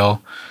the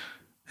mail,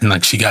 and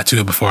like she got to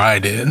it before I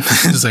did.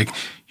 It's like,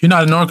 you're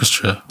not in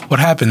orchestra. What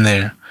happened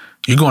there?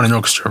 You're going in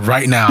orchestra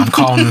right now. I'm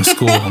calling them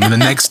school. And then the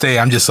next day,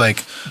 I'm just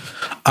like,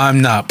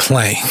 I'm not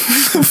playing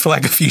for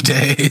like a few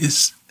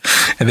days.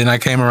 And then I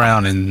came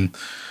around, and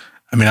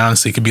I mean,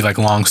 honestly, it could be like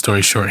long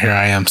story short. Here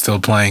I am still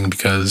playing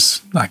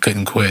because I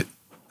couldn't quit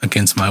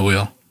against my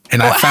will.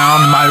 And I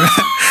found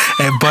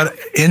but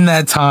in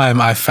that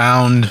time, I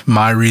found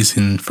my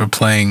reason for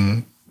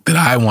playing that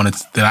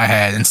I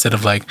had, instead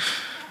of like,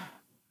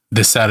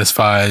 this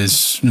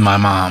satisfies my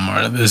mom,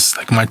 or this,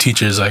 like my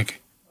teacher's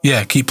like,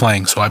 yeah, keep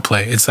playing. So I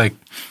play. It's like,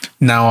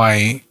 now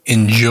I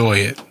enjoy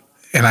it,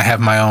 and I have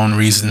my own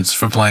reasons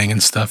for playing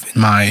and stuff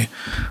in my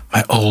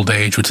old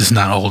age, which is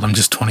not old. I'm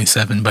just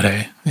 27, but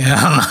hey, yeah,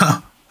 I don't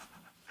know.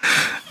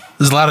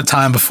 There's a lot of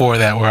time before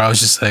that where I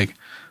was just like,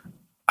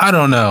 I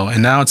don't know.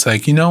 And now it's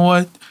like, you know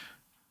what?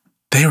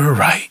 They were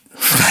right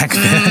back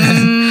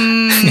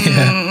then.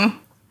 Yeah.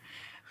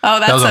 Oh,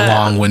 that was a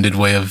long-winded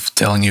way of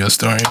telling you a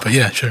story, but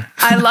yeah, sure.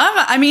 I love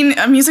it. I mean,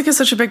 music is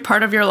such a big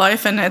part of your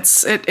life, and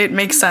it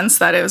makes sense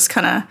that it was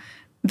kind of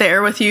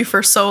there with you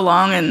for so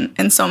long and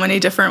in so many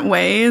different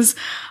ways.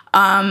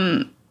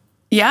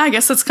 Yeah, I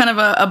guess it's kind of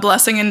a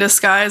blessing in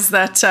disguise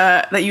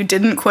that you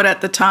didn't quit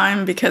at the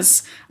time,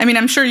 because I mean,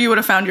 I'm sure you would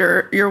have found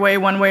your way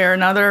one way or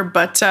another,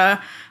 but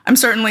I'm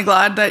certainly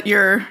glad that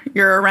you're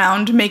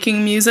around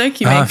making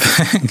music. You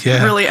make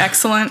really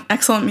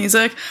excellent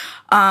music.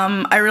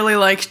 I really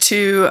like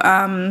to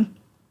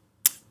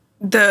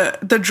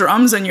the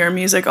drums in your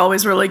music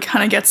always really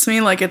kind of gets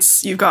me. Like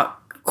you've got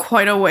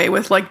quite a way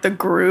with like the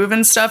groove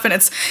and stuff, and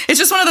it's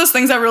just one of those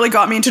things that really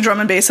got me into drum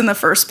and bass in the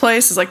first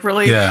place, is like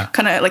really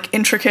kind of like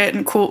intricate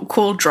and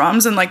cool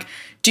drums. And like,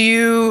 do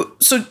you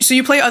so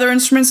you play other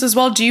instruments as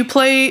well? Do you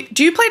play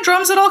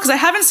drums at all? Because I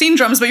haven't seen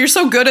drums, but you're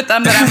so good at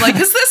them that I'm like,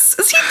 is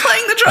he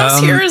playing the drums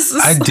here? Is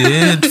this... I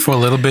did for a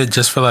little bit,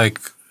 just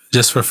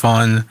for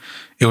fun.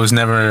 It was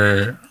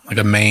never like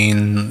a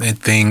main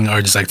thing,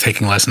 or just like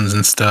taking lessons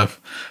and stuff.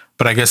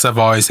 But I guess I've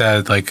always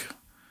had like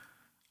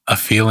a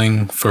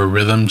feeling for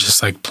rhythm,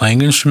 just like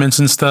playing instruments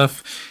and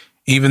stuff,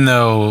 even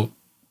though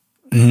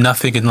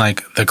nothing in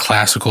like the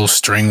classical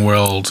string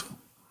world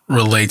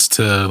relates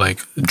to like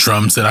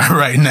drums that I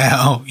write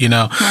now, you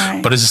know,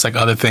 but it's just like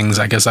other things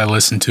I guess I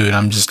listen to, and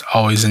I'm just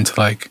always into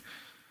like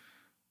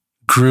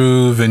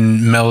groove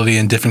and melody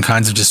and different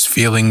kinds of just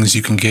feelings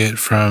you can get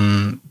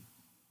from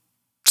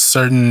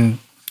certain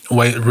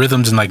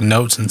rhythms and like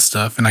notes and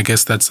stuff. And I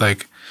guess that's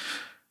like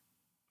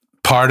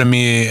part of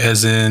me,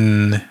 as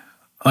in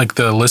like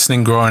the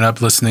growing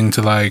up listening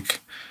to like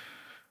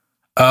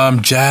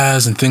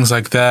jazz and things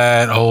like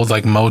that, old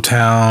like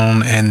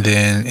Motown, and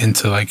then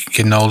into like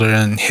getting older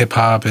and hip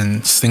hop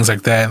and things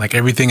like that. Like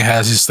everything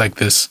has just like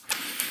this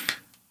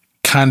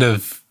kind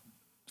of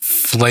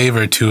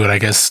flavor to it, I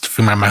guess,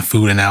 for my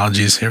food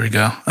analogies. Here we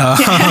go.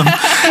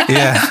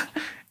 Yeah.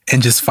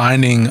 And just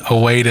finding a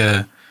way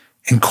to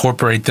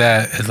incorporate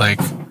that at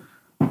like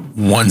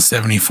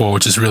 174,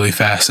 which is really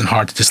fast and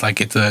hard to just like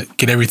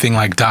get everything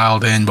like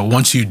dialed in. But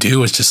once you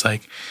do, it's just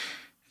like,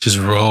 it just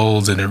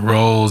rolls and it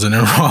rolls and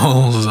it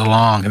rolls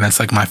along. And that's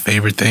like my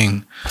favorite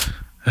thing.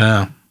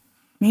 Yeah.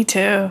 Me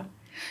too.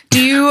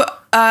 Do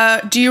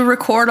you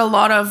record a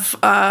lot of,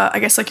 I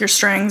guess like your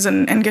strings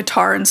and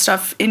guitar and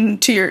stuff in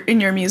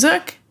your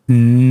music?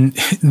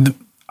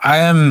 I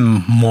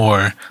am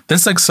more,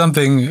 that's like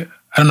something,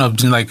 I don't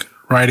know, like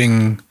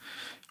writing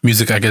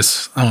music, I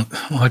guess,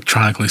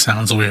 electronically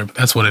sounds weird, but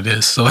that's what it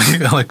is. So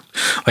like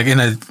in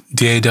a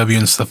DAW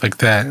and stuff like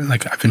that,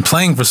 like I've been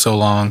playing for so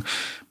long,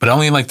 but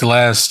only in like the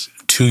last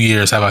 2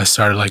 years have I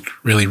started like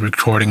really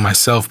recording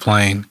myself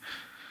playing.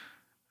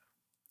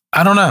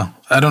 I don't know.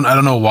 I don't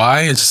know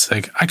why. It's just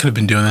like, I could have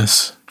been doing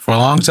this for a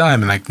long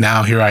time, and like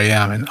now here I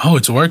am, and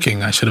it's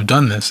working. I should have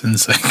done this. And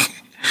it's like,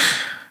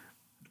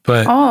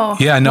 but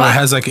yeah, I know it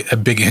has like a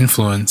big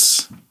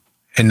influence,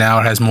 and now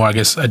it has more, I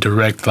guess, a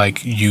direct,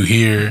 like you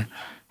hear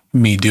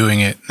me doing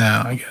it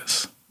now, I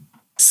guess.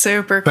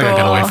 Super cool. Like I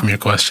got away from your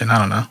question. I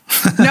don't know.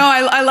 No,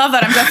 I love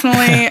that. I'm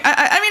definitely,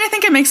 I mean, I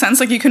think it makes sense.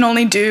 Like you can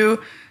only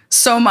do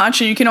so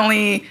much, and you can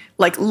only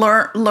like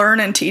learn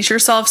and teach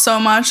yourself so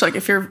much. Like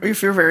if you're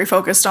very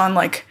focused on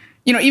like,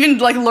 you know, even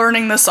like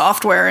learning the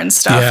software and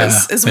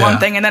stuff is one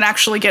thing, and then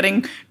actually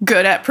getting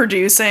good at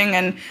producing,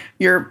 and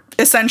you're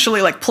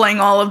essentially like playing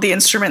all of the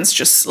instruments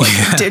just like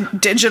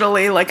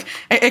digitally. Like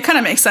it kind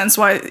of makes sense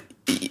why,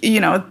 you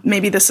know,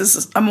 maybe this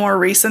is a more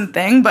recent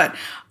thing, but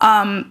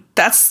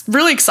that's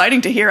really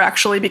exciting to hear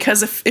actually,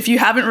 because if you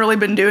haven't really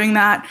been doing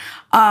that,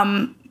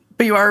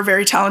 but you are a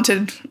very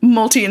talented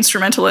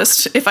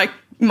multi-instrumentalist, if I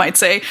might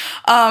say,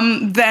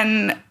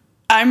 then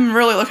I'm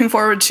really looking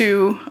forward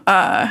to,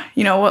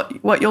 you know,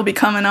 what you'll be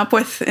coming up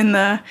with in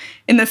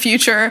the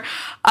future.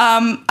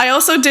 I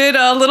also did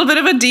a little bit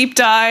of a deep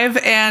dive,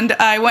 and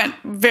I went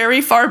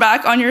very far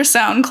back on your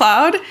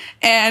SoundCloud,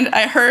 and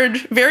I heard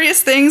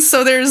various things.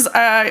 So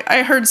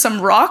I heard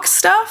some rock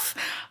stuff.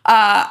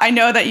 I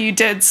know that you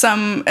did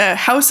some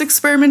house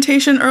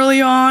experimentation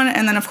early on,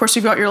 and then of course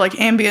you've got your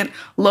like ambient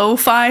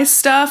lo-fi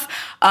stuff.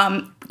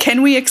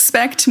 Can we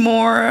expect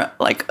more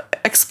like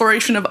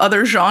exploration of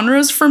other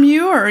genres from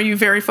you, or are you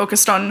very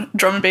focused on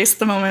drum and bass at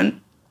the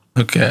moment?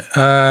 Okay.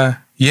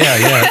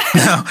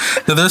 Yeah.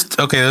 No,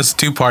 there's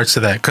two parts to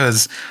that,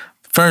 because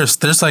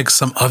first there's like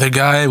some other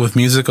guy with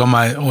music on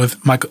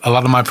a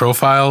lot of my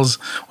profiles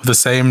with the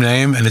same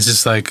name, and it's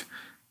just like,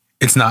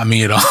 it's not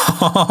me at all.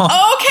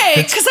 Okay,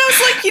 because I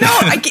was like, you know,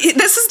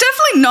 this is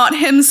definitely not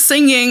him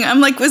singing.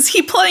 I'm like, was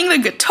he playing the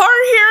guitar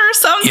here or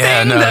something?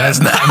 Yeah, no, that's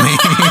not me.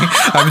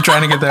 I've been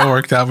trying to get that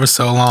worked out for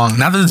so long.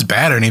 Not that it's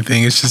bad or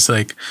anything. It's just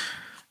like,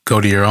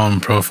 go to your own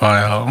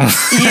profile.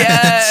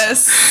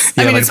 Yes.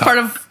 I mean, like, it's part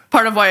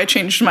of why I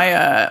changed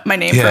my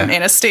name from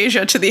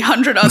Anastasia to the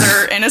 100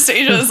 other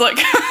Anastasias. Like,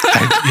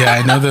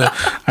 I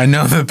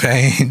know the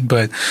pain,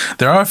 but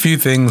there are a few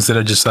things that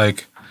are just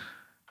like,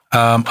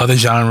 other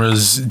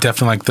genres,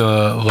 definitely like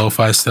the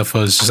lo-fi stuff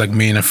was just like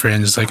me and a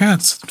friend just like,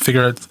 let's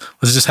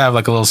just have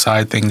like a little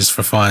side thing just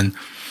for fun.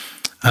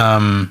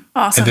 Awesome.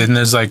 And then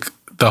there's like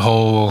the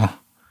whole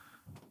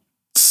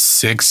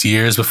 6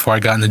 years before I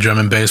got into drum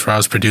and bass where I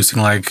was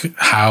producing like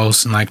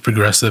house and like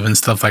progressive and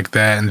stuff like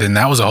that. And then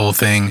that was a whole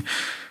thing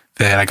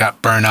that I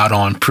got burnt out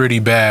on pretty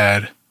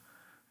bad,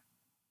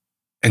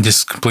 and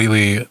just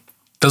completely,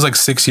 that was like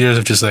 6 years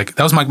of just like,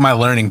 that was my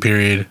learning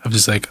period of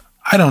just like,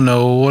 I don't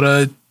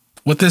know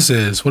what this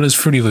is. What is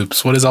Fruity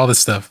Loops? What is all this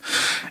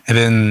stuff? And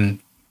then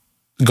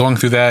going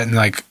through that and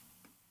like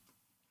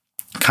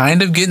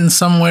kind of getting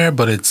somewhere,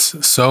 but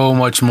it's so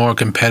much more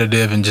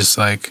competitive and just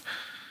like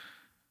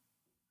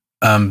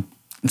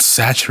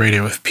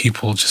saturated with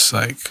people just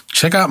like,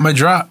 check out my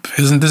drop.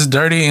 Isn't this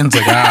dirty? And it's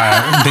like,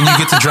 then you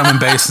get to drum and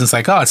bass and it's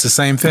like, oh, it's the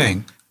same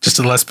thing, just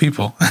to less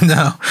people.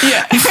 No.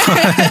 Yeah.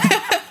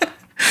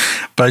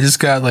 But I just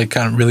got like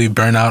kind of really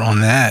burnt out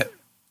on that.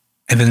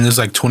 And then there's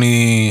like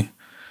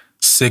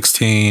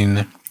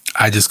 2016,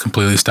 I just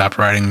completely stopped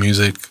writing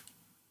music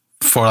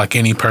for like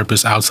any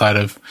purpose outside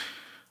of,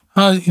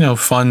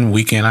 fun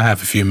weekend. I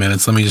have a few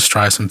minutes. Let me just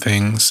try some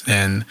things.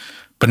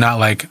 But not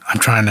like I'm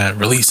trying to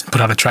release and put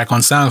out a track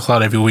on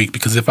SoundCloud every week,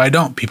 because if I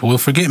don't, people will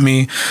forget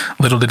me.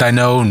 Little did I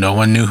know, no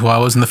one knew who I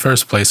was in the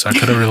first place. So I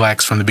could have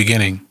relaxed from the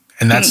beginning.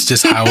 And that's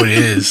just how it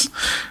is.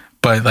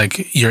 But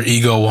like your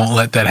ego won't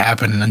let that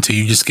happen until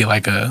you just get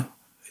like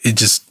it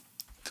just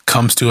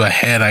comes to a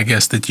head, I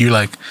guess, that you're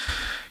like,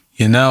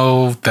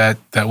 that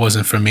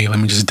wasn't for me. Let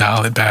me just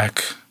dial it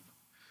back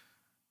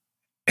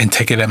and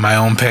take it at my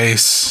own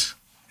pace.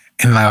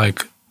 And I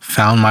like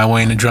found my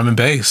way into drum and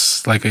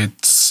bass. Like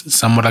it's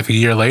somewhat like a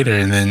year later.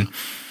 And then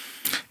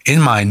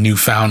in my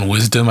newfound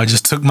wisdom, I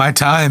just took my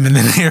time, and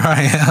then here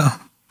I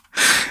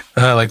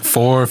am. Like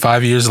 4 or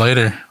 5 years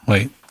later.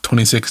 Wait,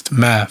 26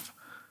 math.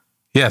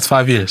 Yeah, it's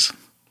 5 years.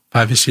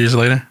 5-ish years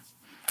later.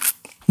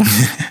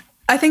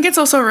 I think it's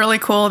also really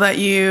cool that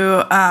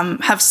you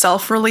have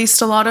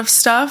self-released a lot of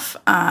stuff.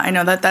 I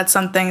know that that's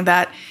something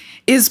that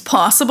is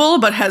possible,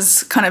 but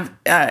has kind of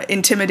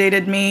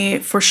intimidated me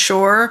for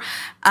sure.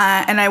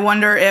 And I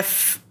wonder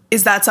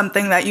is that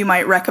something that you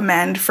might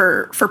recommend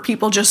for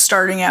people just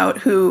starting out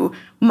who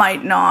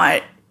might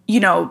not,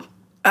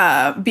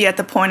 be at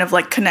the point of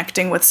like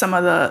connecting with some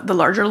of the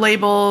larger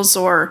labels,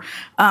 or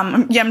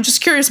I'm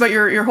just curious about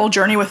your whole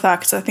journey with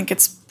that, because I think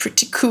it's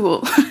pretty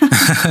cool.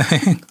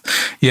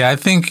 Yeah, I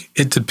think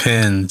it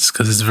depends,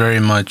 because it's very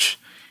much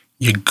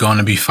you're going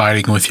to be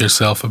fighting with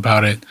yourself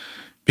about it,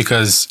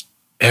 because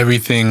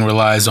everything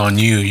relies on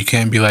you. You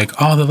can't be like,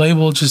 oh, the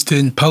label just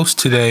didn't post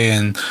today,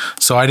 and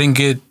so I didn't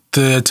get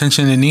the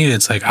attention it needed.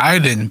 It's like, I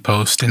didn't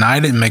post, and I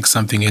didn't make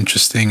something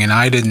interesting, and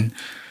I didn't,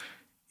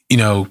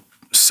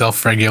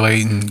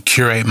 self-regulate and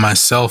curate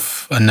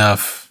myself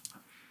enough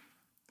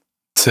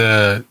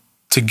to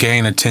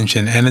gain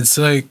attention. And it's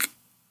like,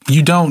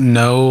 you don't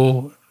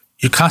know,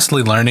 you're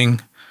constantly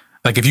learning.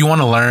 Like if you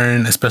want to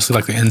learn, especially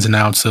like the ins and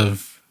outs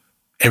of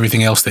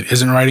everything else that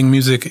isn't writing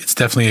music, it's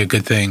definitely a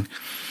good thing.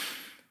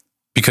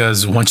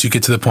 Because once you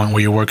get to the point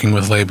where you're working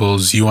with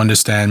labels, you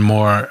understand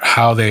more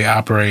how they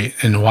operate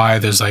and why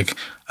there's like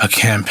a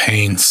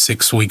campaign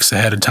 6 weeks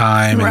ahead of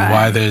time, right, and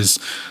why there's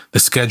the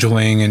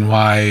scheduling, and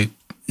why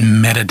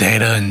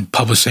metadata and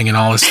publishing and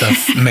all this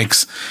stuff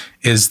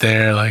is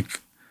there. Like,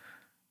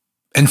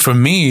 and for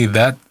me,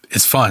 that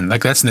is fun.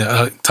 Like that's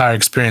the entire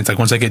experience. Like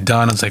once I get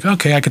done, it's like,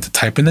 okay, I get to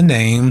type in the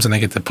names and I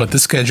get to put the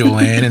schedule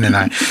in, and then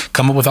I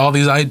come up with all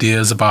these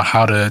ideas about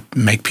how to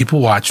make people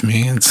watch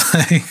me. It's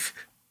like,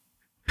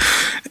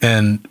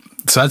 and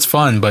so that's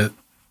fun. But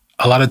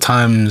a lot of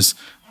times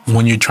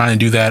when you're trying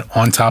to do that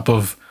on top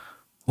of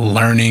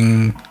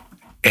learning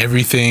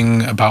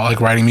everything about like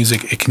writing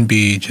music, it can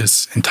be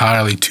just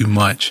entirely too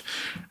much.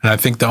 And I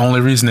think the only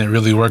reason it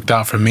really worked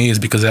out for me is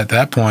because at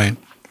that point,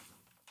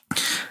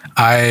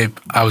 I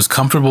was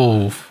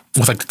comfortable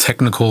with like the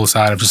technical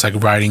side of just like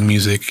writing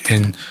music,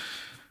 and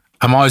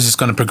I'm always just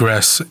going to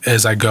progress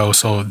as I go.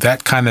 So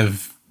that kind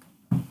of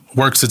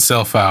works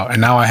itself out. And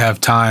now I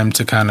have time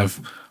to kind of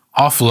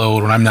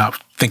offload when I'm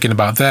not thinking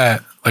about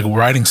that, like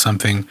writing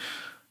something,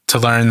 to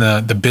learn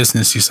the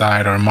businessy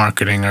side or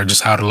marketing, or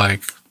just how to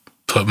like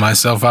put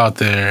myself out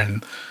there.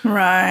 And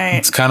right,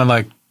 it's kind of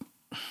like,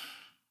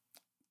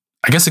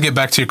 I guess to get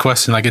back to your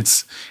question, like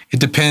it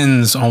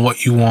depends on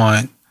what you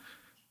want,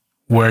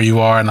 where you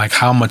are, and like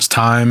how much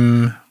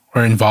time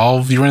or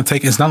involved you're going to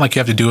take. It's not like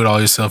you have to do it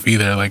all yourself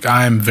either. Like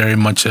I'm very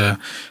much I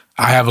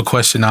have a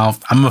question, I'm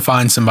going to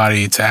find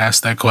somebody to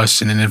ask that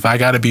question. And if I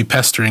got to be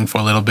pestering for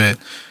a little bit,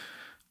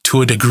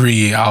 to a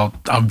degree, I'll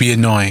be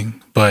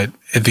annoying. But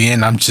at the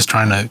end, I'm just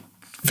trying to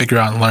figure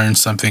out and learn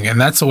something. And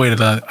that's a way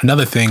to,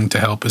 another thing to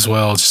help as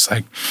well. It's just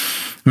like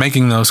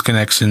making those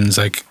connections.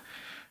 Like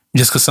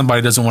just because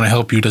somebody doesn't want to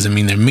help you doesn't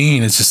mean they're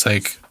mean. It's just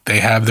like they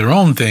have their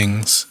own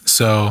things.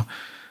 So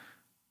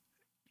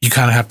you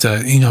kind of have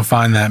to,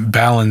 find that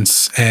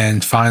balance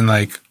and find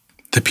like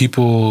the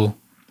people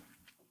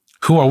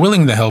who are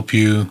willing to help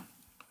you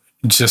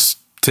just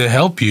to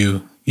help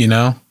you,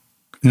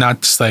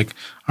 not just like,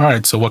 all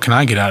right, so what can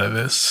I get out of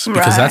this?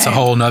 Because that's a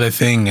whole nother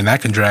thing, and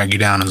that can drag you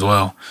down as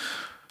well.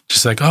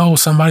 Just like, oh,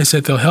 somebody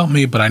said they'll help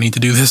me, but I need to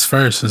do this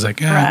first. It's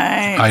like,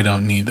 I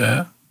don't need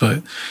that.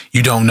 But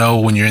you don't know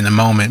when you're in the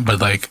moment, but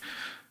like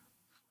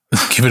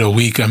give it a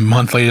week, a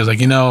month later, it's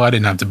like, I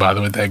didn't have to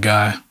bother with that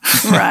guy.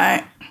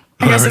 Right.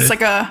 I guess it's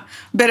like a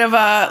bit of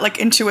a like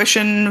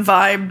intuition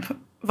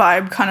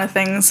vibe kind of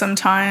thing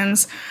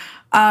sometimes.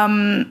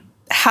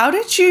 How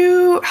did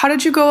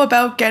you go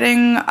about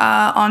getting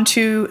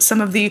onto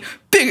some of the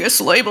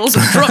biggest labels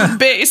of drum and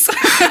bass?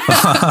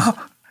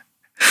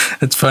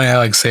 It's funny. I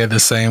like say it the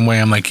same way.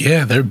 I'm like,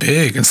 yeah, they're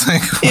big. It's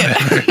like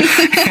whatever,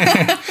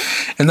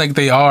 and like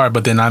they are.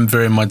 But then I'm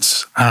very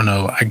much. I don't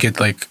know. I get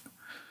like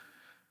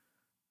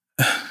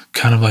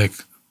kind of like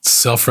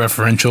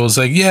self-referential. It's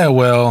like, yeah,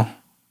 well,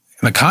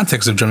 in the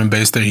context of drum and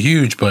bass, they're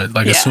huge. But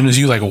like as soon as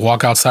you like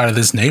walk outside of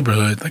this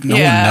neighborhood, like no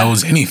one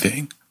knows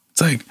anything.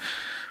 It's like,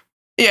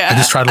 I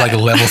just try to like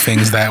level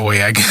things that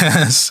way, I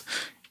guess,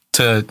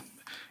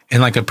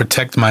 and like to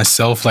protect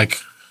myself. Like,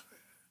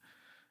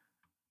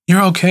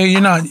 you're okay.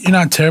 You're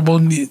not terrible.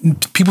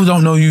 People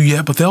don't know you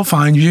yet, but they'll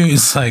find you.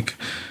 It's like,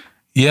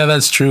 yeah,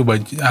 that's true.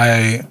 But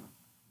I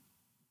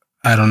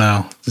don't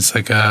know. It's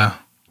like, I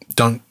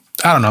don't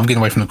know. I'm getting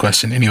away from the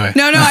question anyway.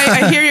 No,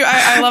 I hear you.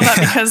 I love that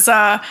because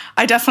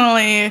I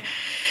definitely,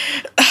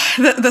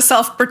 the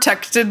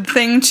self-protected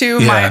thing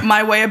too,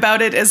 my way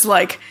about it is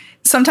like,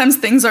 sometimes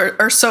things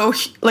are so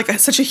like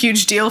such a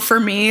huge deal for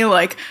me,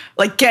 like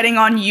getting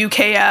on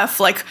UKF,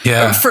 like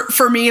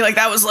for me, like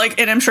that was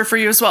like, and I'm sure for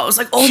you as well, it was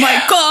like, oh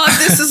my God,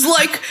 this is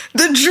like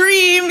the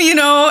dream,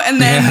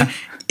 and then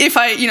if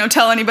I,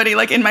 tell anybody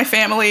like in my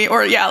family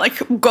or like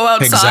go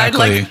outside,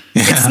 like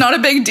it's not a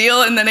big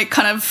deal. And then it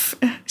kind of,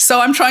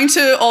 so I'm trying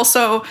to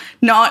also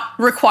not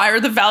require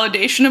the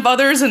validation of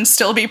others and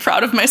still be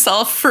proud of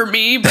myself for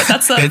me. But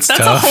that's a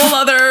whole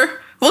other,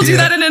 we'll do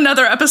that in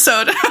another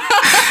episode.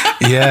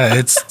 Yeah,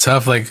 it's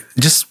tough. Like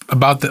just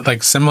about that,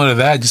 like similar to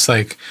that, just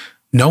like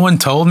no one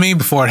told me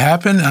before it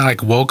happened. I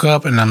like woke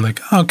up and I'm like,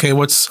 okay,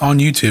 what's on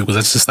YouTube? Because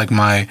that's just like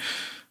my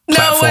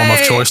platform of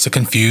choice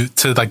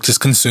to like just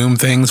consume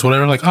things,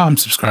 whatever. Like, oh, I'm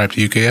subscribed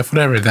to UKF,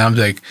 whatever. Then I'm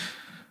like,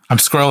 I'm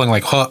scrolling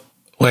like, oh,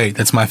 wait,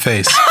 that's my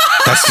face.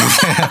 That's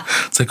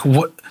UKF. It's like,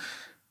 what?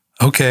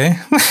 Okay.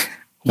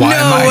 Why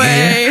am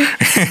I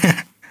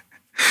here?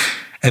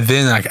 And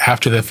then like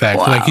after the fact,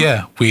 like,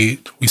 yeah, we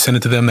sent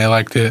it to them. They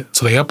liked it.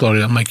 So they uploaded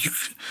it. I'm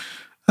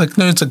like,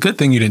 no, it's a good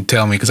thing you didn't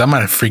tell me because I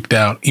might have freaked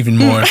out even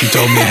more if you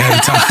told me ahead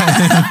of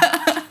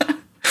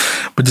time.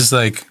 But just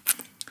like,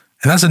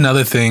 and that's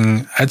another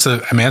thing. That's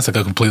like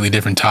a completely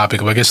different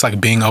topic. But I guess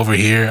like being over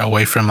here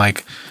away from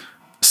like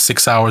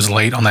 6 hours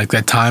late on like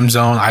that time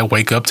zone, I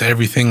wake up to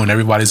everything when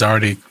everybody's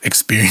already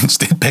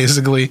experienced it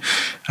basically.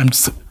 I'm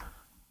just,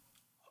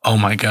 oh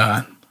my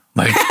God.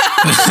 Like,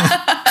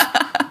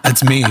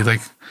 that's me.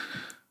 Like,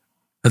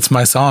 that's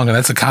my song. And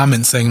that's a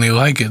comment saying they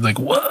like it. Like,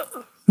 what?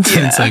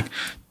 Yeah. It's like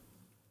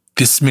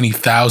this many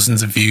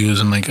thousands of views.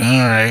 I'm like, all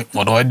right,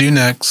 what do I do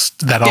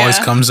next? That always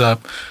comes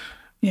up.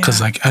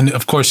 Because, like, and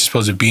of course, you're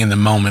supposed to be in the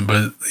moment,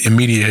 but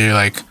immediately you're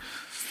like,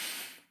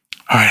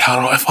 all right, how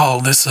do I follow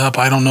this up?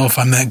 I don't know if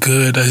I'm that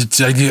good.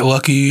 Did I get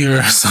lucky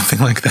or something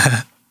like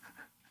that?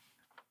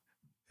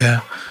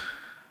 Yeah.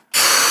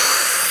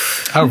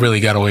 I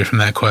really got away from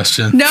that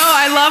question. No,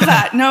 I love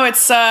that. No,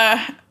 it's,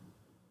 I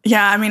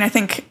mean, I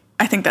think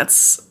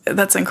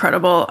that's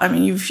incredible. I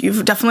mean,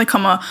 you've definitely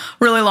come a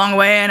really long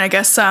way. And I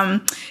guess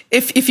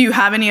if you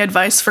have any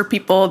advice for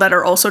people that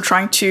are also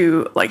trying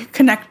to like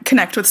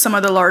connect with some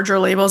of the larger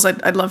labels,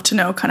 I'd love to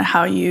know kind of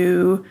how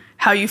you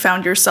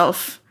found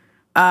yourself.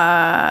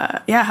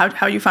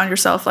 How you found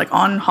yourself like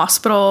on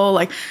Hospital,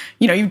 like,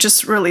 you've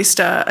just released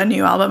a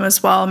new album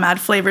as well, Mad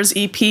Flavors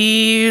EP,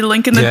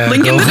 link in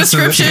the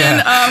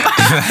description.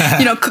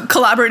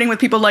 Collaborating with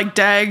people like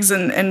Degs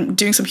and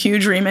doing some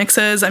huge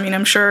remixes. I mean,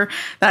 I'm sure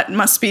that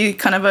must be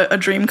kind of a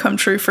dream come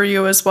true for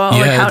you as well.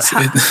 Yeah,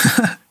 like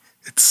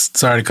it's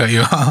sorry to cut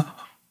you off.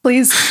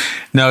 Please.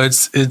 No,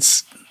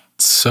 it's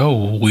so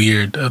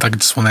weird. Like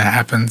just when that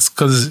happens,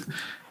 because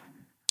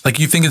like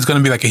you think it's going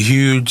to be like a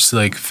huge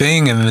like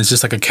thing, and then it's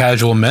just like a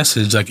casual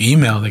message, like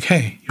email, like,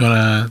 hey, you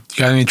got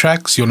any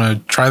tracks? You want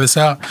to try this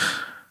out?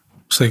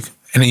 It's like,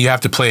 and then you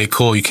have to play it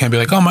cool. You can't be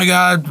like, oh my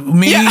God,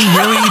 me?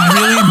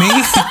 Really me?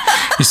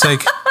 It's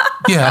like,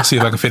 yeah, I'll see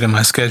if I can fit in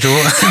my schedule.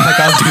 Like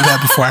I'll do that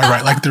before I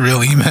write like the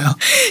real email.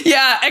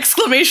 Yeah,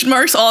 exclamation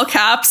marks, all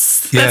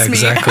caps. That's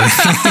exactly.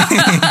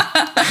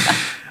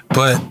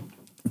 But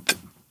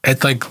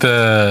at like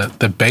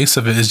the base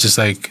of it is just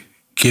like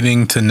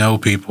getting to know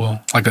people,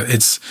 like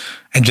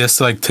and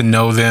just like to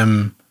know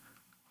them,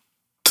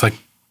 to like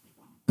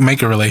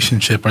make a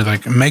relationship or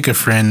like make a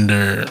friend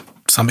or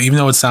something, even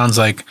though it sounds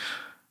like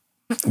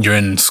you're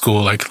in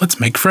school, like let's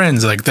make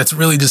friends, like that's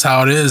really just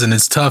how it is. And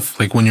it's tough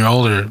like when you're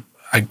older,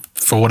 like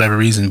for whatever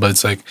reason, but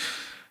it's like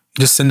you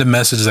just send a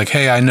message like,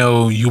 hey, I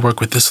know you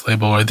work with this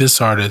label or this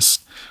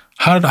artist.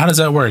 How does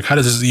that work? How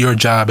does your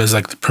job as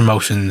like the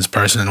promotions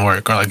person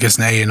work, or like as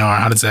an A&R?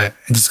 How does that,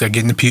 and just like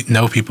getting to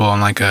know people on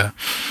like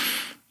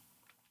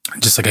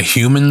just like a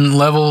human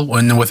level,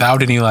 and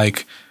without any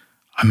like,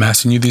 I'm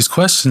asking you these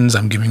questions,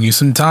 I'm giving you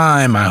some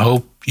time, I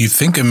hope you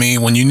think of me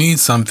when you need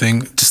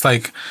something, just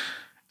like,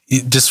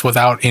 just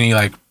without any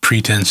like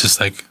pretense, just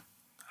like,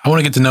 I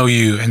want to get to know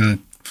you.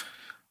 And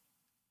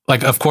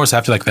like, of course,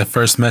 after like that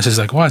first message,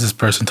 like, why is this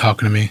person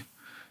talking to me?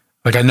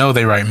 Like, I know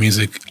they write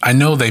music, I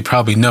know they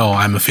probably know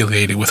I'm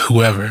affiliated with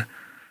whoever.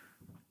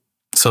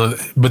 So,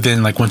 but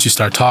then like once you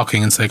start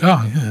talking, it's like,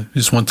 oh yeah, you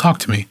just want to talk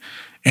to me.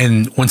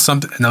 And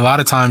and a lot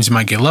of times you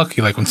might get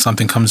lucky, like when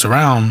something comes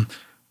around,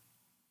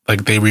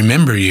 like they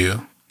remember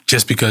you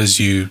just because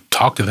you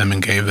talk to them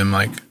and gave them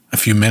like a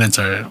few minutes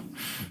or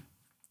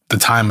the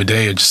time of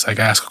day, or just like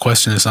ask a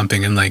question or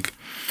something, and like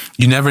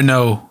you never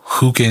know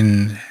who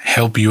can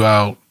help you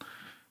out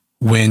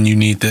when you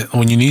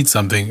need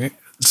something.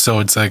 So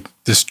it's like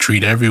just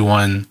treat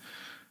everyone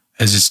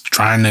as just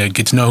trying to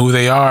get to know who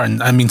they are.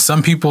 And I mean,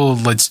 some people,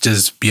 let's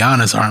just be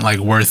honest, aren't like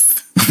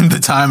worth the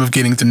time of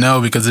getting to know,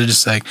 because they're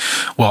just like,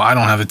 well, I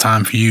don't have the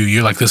time for you.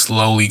 You're like this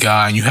lowly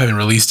guy and you haven't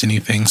released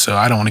anything, so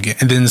I don't want to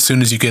get. And then as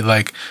soon as you get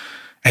like,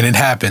 and it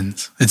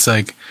happens, it's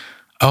like,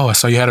 oh, I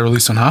saw you had a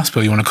release on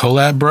Hospital. You want to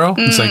collab, bro?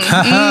 It's like,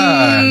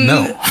 haha,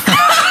 no.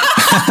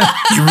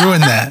 You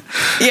ruined that.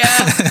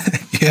 Yeah.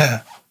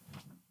 Yeah.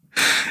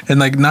 And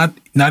like, not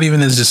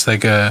even as just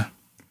like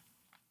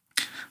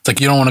it's like,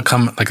 you don't want to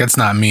come, like, that's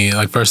not me.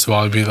 Like, first of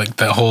all, it'd be like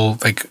that whole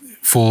like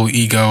full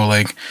ego,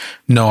 like,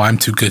 no, I'm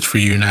too good for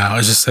you now.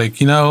 It's just like,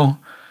 you know,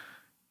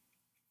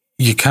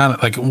 you kind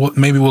of like,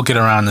 maybe we'll get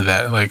around to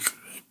that. Like,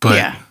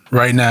 but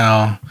right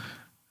now,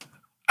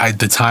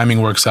 the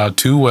timing works out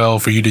too well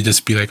for you to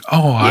just be like,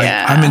 oh,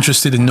 I'm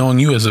interested in knowing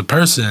you as a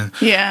person.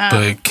 Yeah.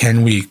 But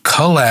can we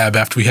collab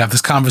after we have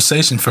this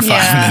conversation for 5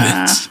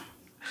 minutes?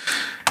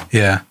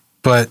 Yeah.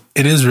 But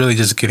it is really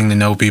just getting to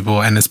know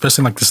people. And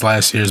especially like this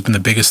last year has been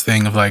the biggest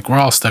thing of like, we're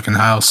all stuck in the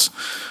house,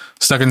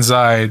 stuck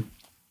inside.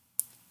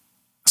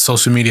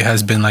 Social media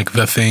has been like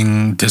the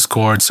thing,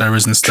 Discord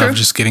servers and stuff,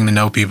 just getting to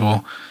know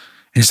people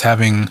and just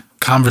having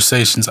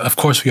conversations. Of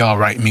course, we all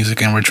write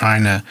music and we're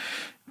trying to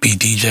be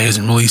DJs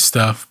and release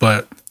stuff.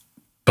 But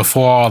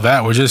before all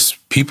that, we're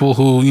just people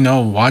who, you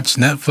know, watch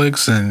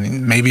Netflix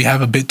and maybe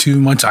have a bit too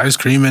much ice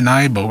cream at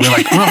night, but we're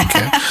like, we're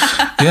okay.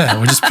 Yeah,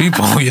 we're just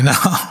people, you know?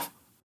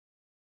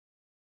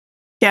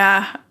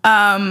 Yeah.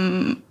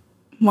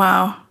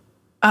 Wow.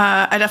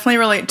 I definitely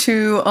relate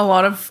to a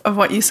lot of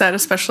what you said,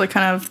 especially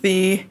kind of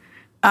the,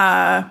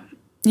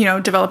 you know,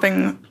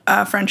 developing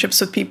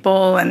friendships with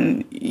people,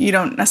 and you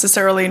don't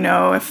necessarily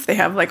know if they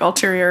have like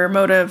ulterior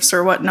motives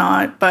or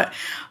whatnot. But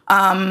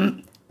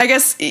I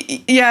guess,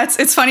 yeah,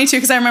 it's funny too,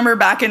 because I remember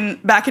back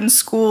in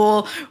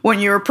school when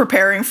you were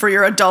preparing for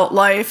your adult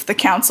life, the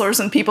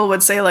counselors and people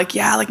would say like,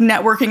 yeah, like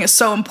networking is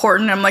so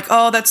important. I'm like,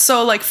 oh, that's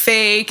so like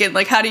fake, and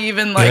like, how do you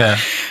even like?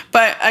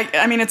 But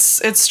I mean,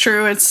 it's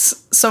true.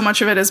 It's so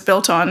much of it is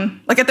built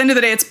on, like, at the end of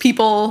the day, it's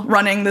people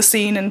running the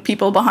scene and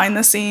people behind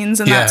the scenes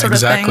and that sort of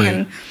thing.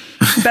 And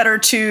better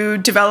to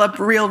develop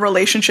real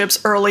relationships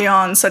early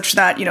on, such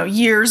that, you know,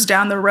 years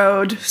down the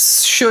road,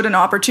 should an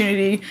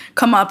opportunity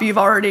come up, you've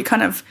already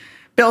kind of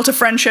built a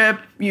friendship,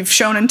 you've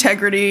shown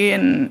integrity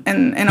and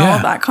all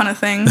of that kind of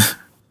thing.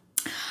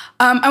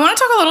 I want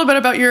to talk a little bit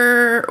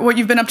about what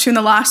you've been up to in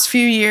the last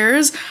few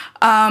years.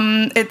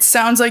 It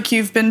sounds like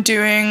you've been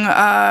doing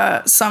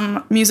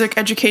some music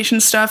education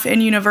stuff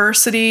in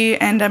university,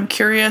 and I'm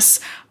curious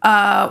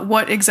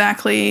what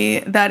exactly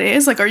that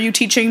is. Like, are you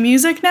teaching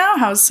music now?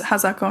 How's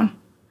that going?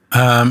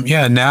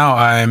 Yeah, now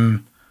I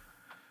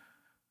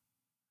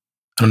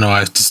don't know,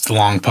 I just a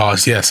long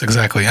pause. Yes,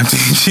 exactly. I'm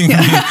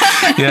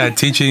teaching,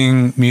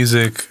 teaching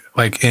music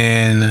like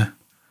in,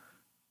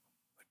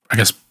 I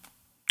guess,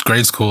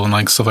 grade school and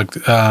like stuff like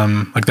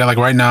that. Like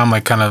right now I'm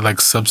like kind of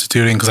like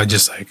substituting, because I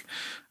just like,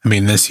 I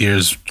mean, this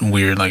year's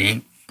weird.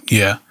 Like,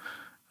 yeah,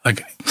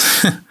 like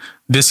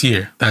this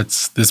year,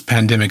 this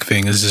pandemic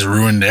thing has just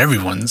ruined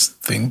everyone's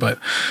thing. But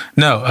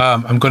no,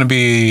 I'm going to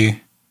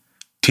be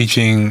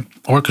teaching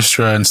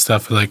orchestra and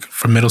stuff like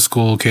for middle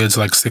school kids,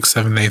 like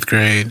 6th, 7th, 8th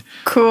grade.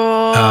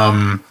 Cool.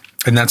 And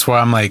that's where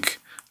I'm like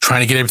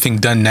trying to get everything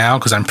done now,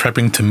 because I'm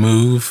prepping to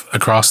move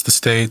across the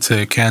state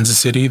to Kansas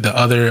City, the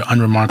other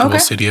unremarkable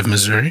city of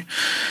Missouri.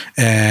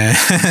 And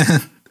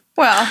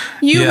well,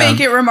 you make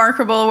it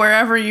remarkable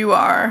wherever you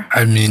are.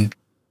 I mean,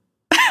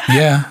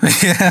 yeah,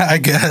 I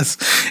guess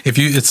if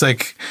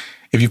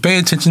you pay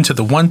attention to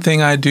the one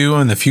thing I do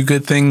and the few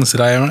good things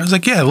that I was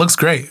like, yeah, it looks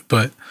great,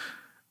 but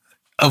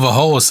of a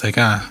whole, it's like,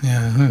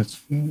 it's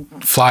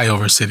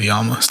flyover city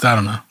almost. I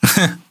don't know.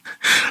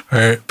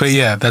 Right. But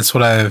yeah, that's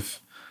what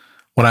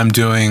I'm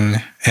doing.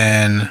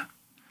 And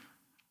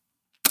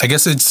I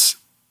guess it's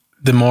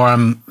the more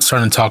I'm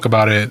starting to talk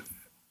about it,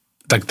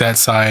 like that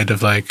side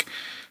of like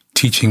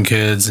teaching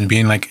kids and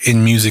being like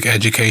in music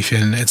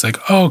education, it's like,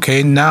 oh,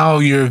 okay, now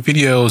your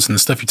videos and the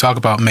stuff you talk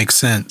about makes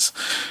sense,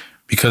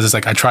 because it's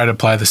like I try to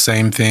apply the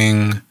same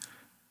thing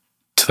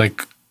to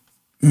like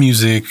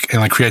music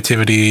and like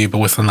creativity, but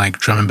within like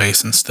drum and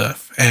bass and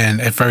stuff. And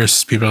at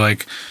first people are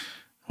like,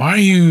 why are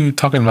you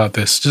talking about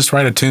this? Just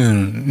write a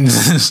tune.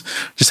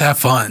 just have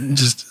fun.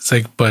 It's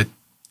like, but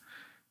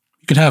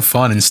you can have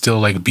fun and still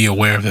like be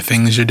aware of the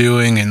things you're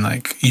doing and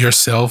like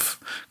yourself.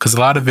 Cause a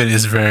lot of it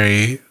is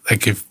very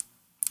like, if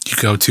you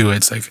go to it,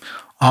 it's like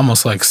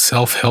almost like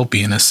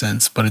self-helpy in a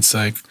sense, but it's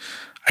like,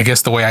 I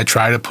guess the way I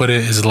try to put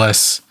it is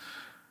less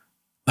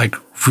like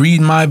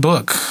read my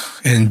book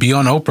and be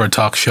on Oprah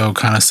talk show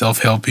kind of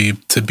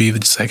self-helpy, to be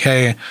just like,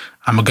 hey,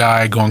 I'm a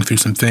guy going through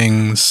some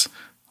things,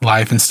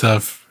 life and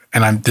stuff.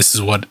 And this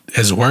is what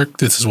has worked.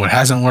 This is what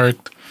hasn't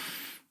worked.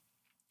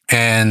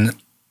 And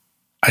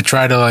I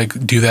try to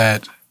like do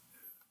that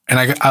and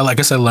I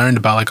guess I learned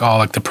about like all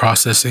like the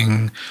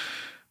processing,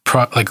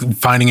 like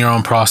finding your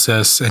own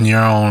process and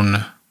your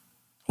own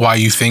why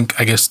you think,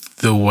 I guess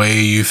the way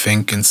you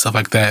think and stuff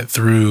like that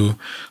through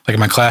like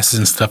my classes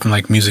and stuff and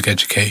like music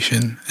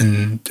education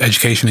and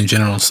education in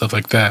general and stuff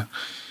like that.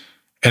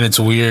 And it's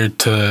weird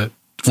to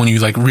when you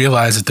like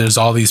realize that there's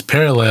all these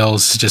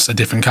parallels, it's just a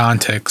different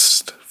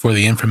context for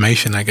the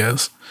information, I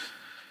guess.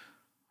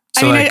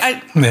 So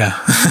I mean,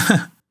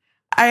 yeah.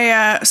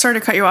 I sorry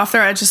to cut you off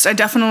there. I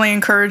definitely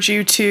encourage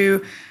you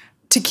to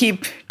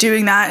keep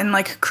doing that and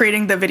like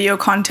creating the video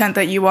content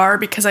that you are,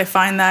 because I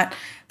find that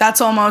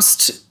that's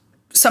almost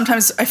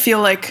sometimes I feel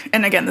like,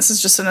 and again, this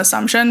is just an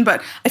assumption,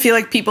 but I feel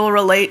like people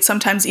relate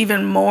sometimes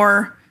even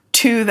more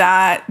to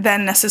that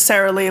than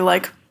necessarily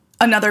like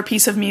another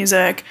piece of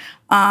music.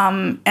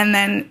 And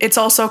then it's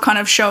also kind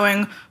of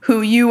showing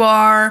who you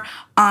are.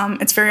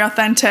 It's very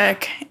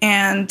authentic,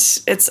 and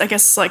it's, I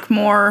guess, like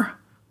more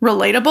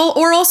relatable,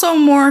 or also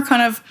more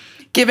kind of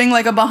giving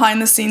like a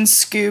behind the scenes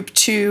scoop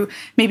to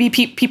maybe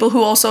people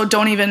who also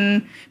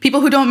people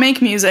who don't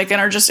make music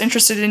and are just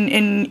interested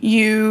in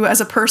you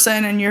as a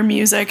person and your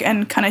music,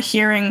 and kind of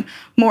hearing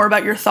more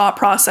about your thought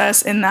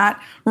process in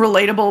that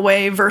relatable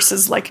way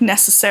versus like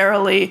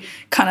necessarily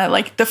kind of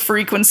like the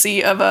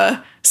frequency of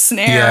a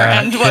snare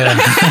and whatever.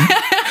 Yeah.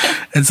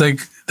 It's like,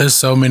 there's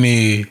so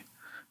many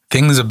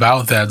things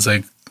about that. It's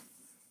like,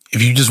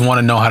 if you just want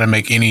to know how to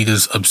make any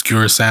just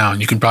obscure sound,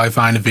 you can probably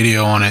find a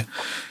video on it.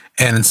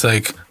 And it's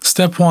like,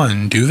 step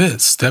 1, do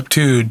this. Step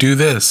 2, do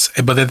this.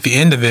 But at the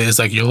end of it, it's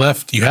like you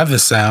have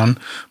this sound,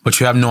 but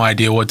you have no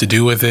idea what to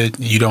do with it.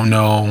 You don't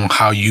know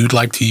how you'd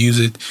like to use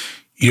it.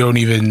 You don't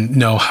even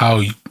know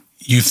how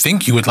you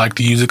think you would like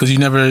to use it, because you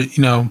never,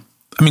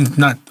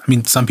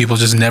 some people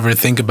just never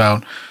think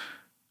about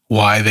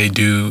why they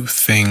do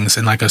things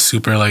in like a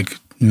super like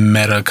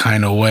meta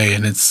kind of way.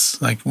 And it's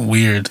like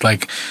weird.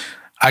 Like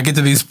I get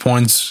to these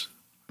points,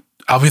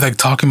 I'll be like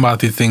talking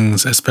about the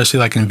things, especially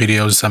like in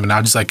videos or something.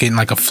 I'll just like get in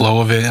like a flow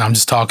of it and I'm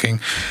just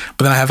talking.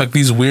 But then I have like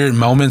these weird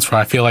moments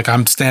where I feel like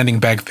I'm standing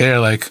back there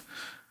like,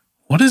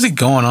 what is it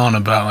going on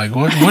about? Like,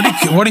 what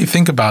do you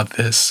think about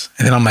this?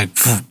 And then I'm like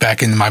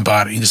back into my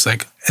body, just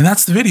like, and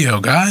that's the video,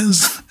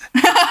 guys.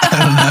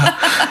 I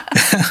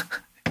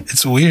don't know.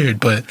 It's weird,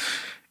 but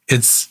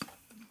it's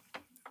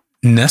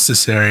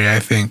necessary, I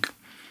think.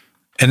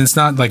 And it's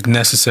not like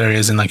necessary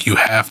as in like you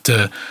have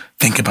to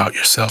think about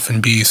yourself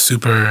and be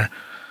super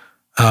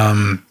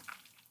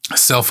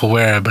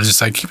self-aware, but it's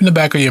just like keep in the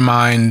back of your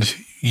mind,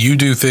 you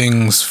do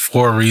things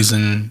for a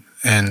reason,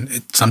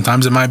 and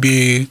sometimes it might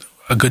be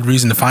a good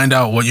reason to find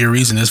out what your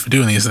reason is for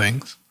doing these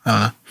things. I don't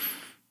know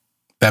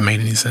if that made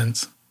any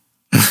sense.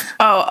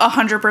 Oh,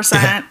 100%.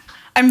 Yeah.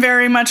 I'm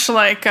very much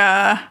like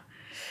I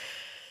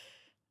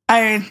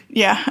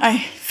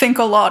think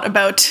a lot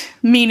about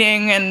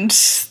meaning and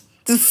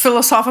the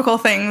philosophical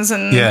things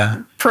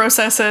and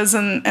processes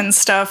and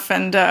stuff,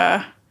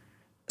 and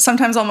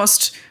sometimes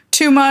almost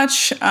too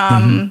much. But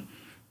I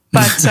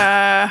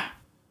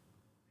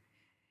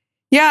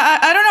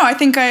don't know. I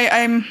think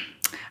I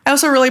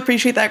also really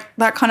appreciate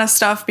that kind of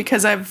stuff,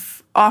 because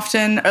I've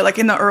often, or like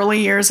in the early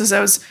years as I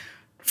was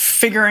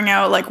figuring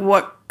out like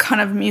what kind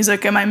of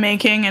music am I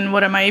making and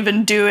what am I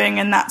even doing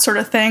and that sort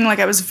of thing. Like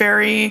I was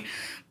very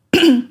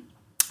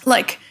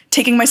like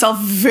taking myself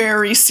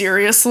very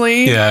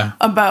seriously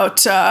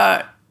about,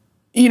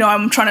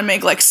 I'm trying to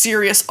make like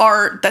serious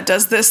art that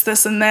does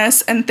this, and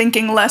this, and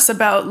thinking less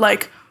about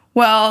like,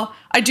 well,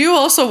 I do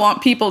also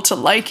want people to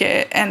like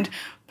it. And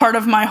part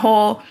of my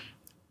whole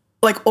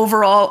like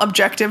overall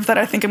objective that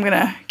I think I'm going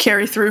to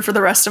carry through for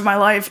the rest of my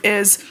life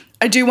is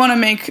I do want to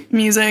make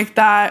music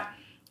that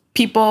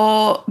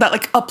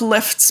like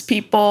uplifts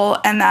people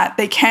and that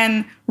they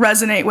can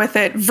resonate with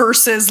it,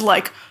 versus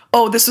like,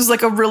 oh, this is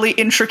like a really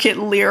intricate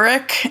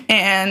lyric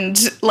and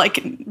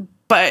like,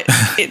 but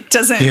it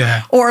doesn't,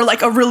 or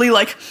like a really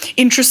like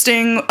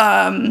interesting,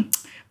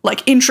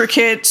 like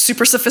intricate,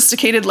 super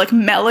sophisticated like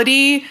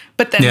melody,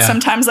 but then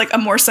sometimes like a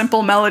more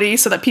simple melody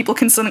so that people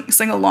can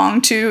sing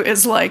along to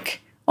is like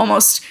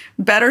almost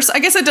better. So I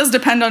guess it does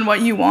depend on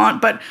what you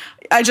want, but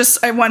I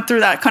went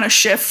through that kind of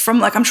shift from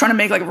like, I'm trying to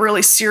make like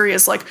really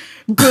serious, like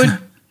good,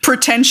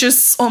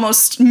 pretentious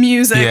almost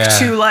music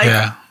to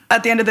like,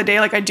 at the end of the day,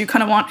 like I do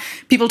kind of want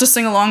people to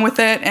sing along with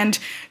it, and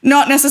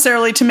not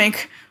necessarily to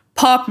make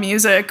pop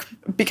music,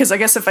 because I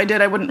guess if I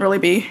did, I wouldn't really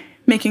be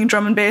making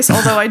drum and bass.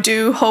 Although I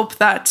do hope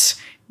that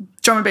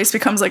drum and bass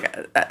becomes like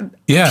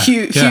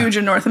huge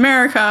in North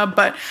America.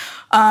 But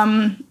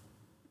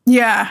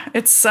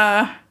it's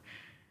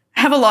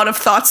have a lot of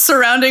thoughts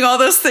surrounding all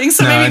those things.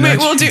 So maybe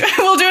we'll do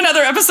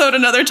another episode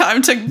another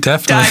time to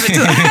dive into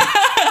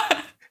that.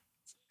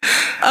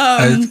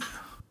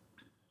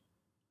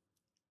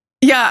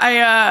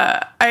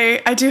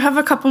 I do have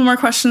a couple more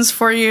questions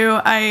for you.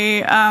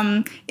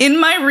 In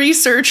my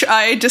research,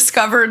 I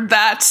discovered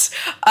that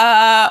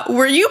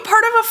were you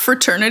part of a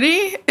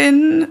fraternity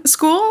in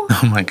school?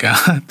 Oh my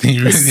God,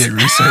 you really did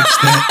research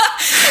that?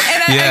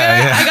 And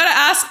I gotta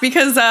ask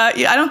because I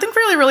don't think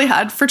we really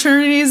had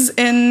fraternities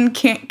in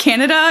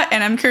Canada,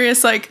 and I'm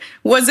curious, like,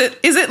 is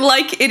it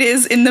like it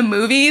is in the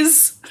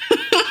movies?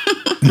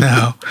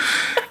 No,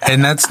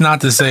 and that's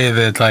not to say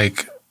that,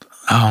 like,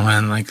 oh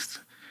man, like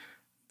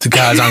the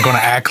guys aren't going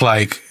to act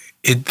like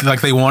it,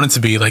 like they want it to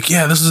be. Like,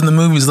 yeah, this is in the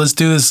movies. Let's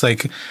do this.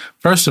 Like,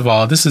 first of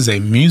all, this is a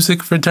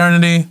music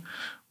fraternity.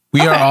 We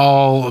are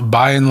all,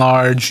 by and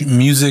large,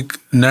 music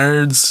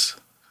nerds.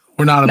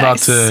 We're not about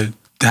to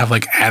have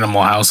like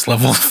Animal House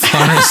level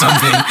fun or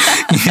something,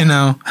 you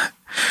know?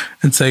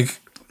 It's like,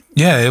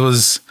 yeah,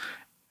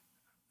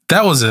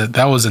 that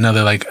was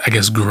another, like, I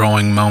guess,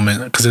 growing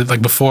moment. Cause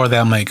like before that,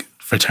 I'm like,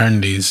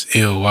 fraternities,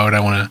 ew, why would I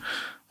want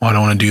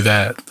to do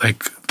that?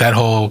 Like that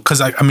whole,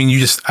 cause I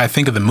mean, I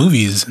think of the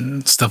movies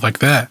and stuff like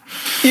that.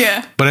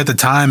 Yeah. But at the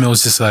time it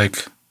was just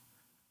like,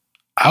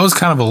 I was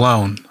kind of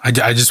alone. I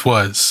just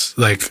was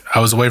like, I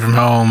was away from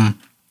home.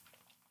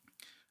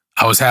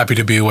 I was happy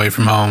to be away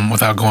from home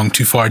without going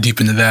too far deep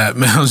into that.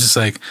 But I was just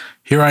like,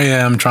 here I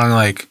am trying to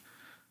like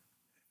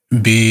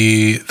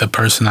be the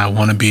person I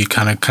want to be,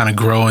 kind of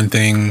grow in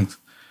things.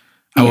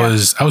 I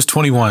was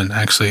 21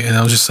 actually. And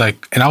I was just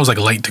like, and I was like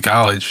late to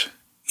college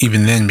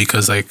even then,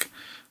 because like,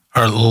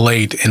 or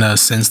late in a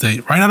sense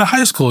that right out of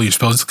high school, you're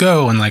supposed to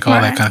go and like all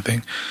that kind of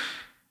thing.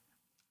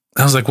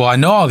 I was like, well, I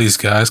know all these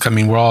guys. I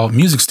mean, we're all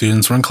music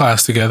students. We're in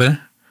class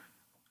together.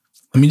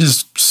 Let me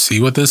just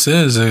see what this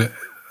is and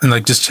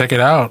like just check it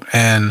out.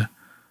 And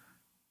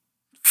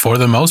for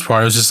the most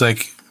part, it was just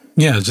like,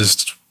 yeah,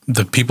 just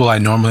the people I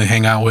normally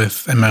hang out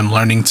with and I'm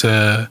learning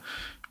to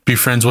be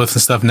friends with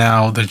and stuff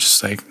now. They're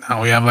just like,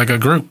 now we have like a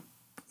group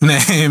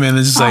name and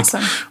it's just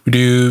like we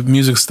do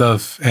music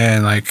stuff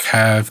and like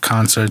have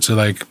concerts or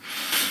like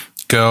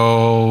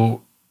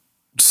go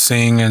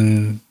sing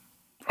and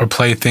or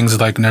play things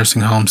like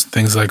nursing homes,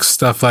 things like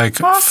stuff like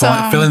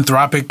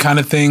philanthropic kind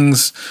of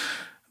things.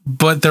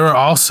 But there were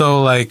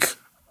also like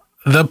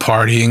the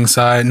partying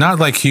side, not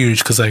like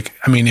huge. Cause like,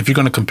 I mean, if you're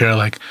going to compare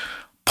like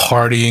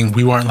partying,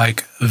 we weren't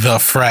like the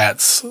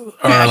frats or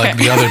like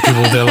the other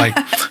people. They're like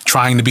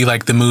trying to be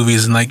like the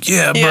movies and like,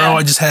 yeah, bro,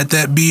 I just had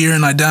that beer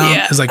and I down.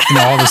 It's like, you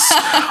know,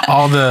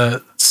 all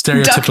the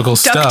stereotypical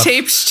stuff. Duct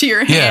taped to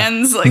your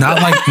hands. Like not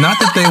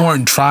that they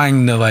weren't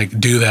trying to like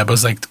do that, but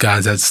it's like,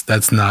 guys,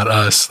 that's not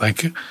us.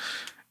 Like,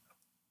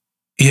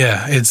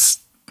 yeah, I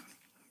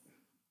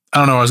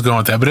don't know where I was going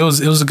with that, but it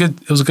was a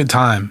good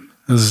time.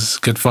 It was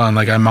good fun.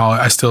 Like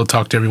I still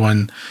talk to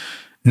everyone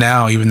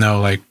now, even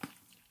though like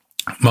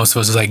most of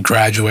us like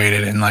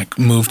graduated and like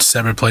moved to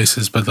separate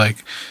places. But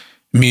like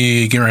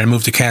me getting ready to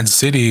move to Kansas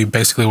City,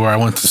 basically where I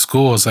went to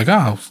school, it's like,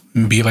 oh,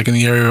 be like in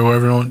the area where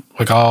everyone,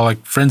 like all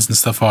like friends and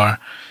stuff are.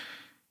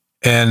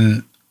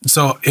 And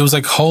so it was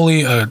like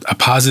wholly a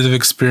positive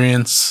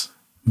experience,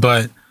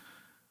 but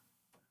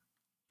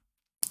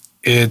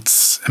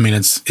it's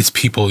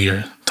people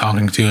you're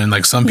talking to, and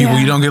like some people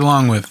you don't get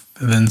along with,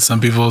 and then some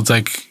people it's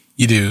like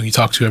you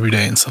talk to every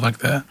day and stuff like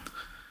that.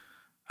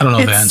 I don't know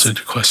if I answered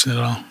your question at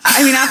all.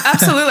 I mean,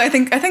 absolutely. I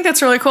think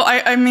that's really cool.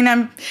 I mean,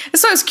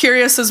 so I was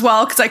curious as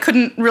well, because I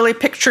couldn't really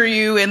picture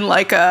you in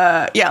like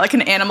like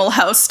an Animal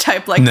House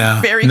type, like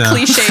very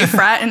cliche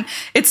frat. And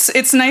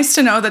it's nice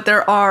to know that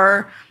there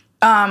are,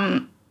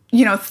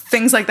 you know,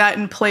 things like that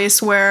in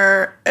place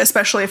where,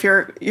 especially if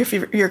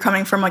you're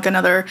coming from like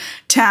another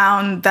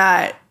town,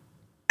 that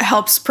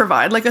helps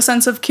provide like a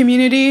sense of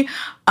community.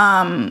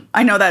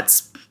 I know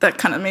that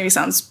kind of maybe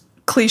sounds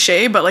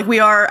cliche, but like we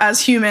are,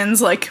 as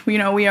humans, like, you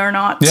know, we are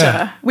not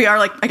we are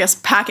like, I guess,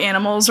 pack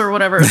animals or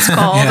whatever it's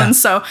called. And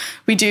so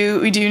we do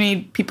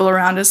need people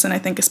around us. And I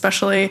think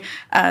especially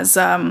as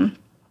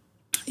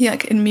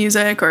like in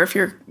music, or if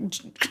you're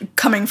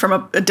coming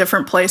from a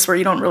different place where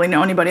you don't really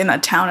know anybody in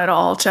that town at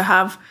all, to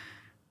have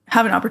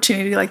an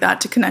opportunity like that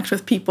to connect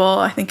with people,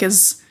 I think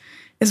is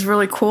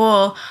really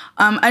cool.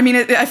 I mean,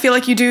 I feel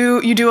like you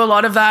do a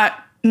lot of that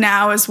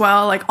now as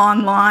well, like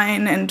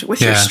online and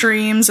with your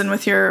streams and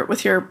with your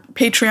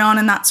Patreon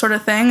and that sort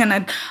of thing.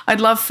 And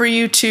I'd love for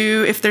you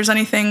to, if there's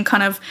anything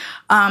kind of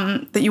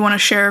that you want to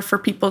share for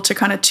people to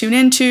kind of tune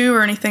into,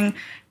 or anything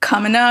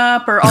coming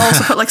up, or I'll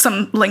also put like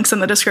some links in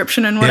the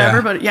description and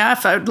whatever. But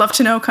if I'd love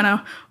to know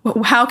kind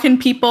of how can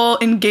people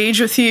engage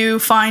with you,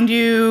 find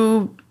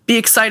you, be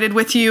excited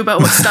with you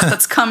about what stuff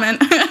that's coming.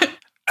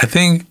 I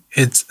think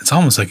it's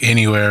almost like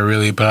anywhere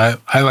really,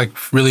 but I like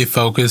really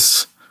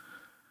focus,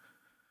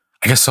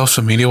 I guess,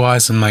 social media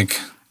wise, and like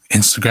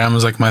Instagram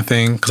is like my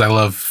thing, because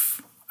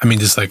I mean,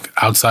 just like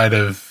outside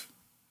of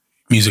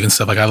music and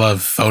stuff, like I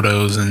love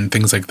photos and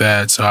things like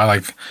that. So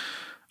I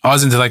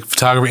was into like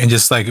photography and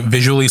just like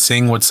visually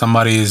seeing what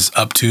somebody's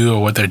up to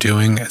or what they're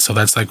doing. So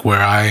that's like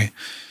where I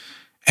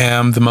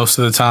am the most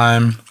of the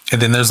time.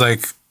 And then there's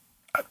like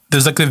the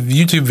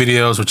YouTube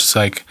videos, which is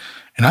like,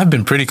 and I've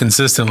been pretty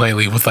consistent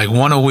lately with like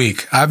one a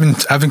week. I've been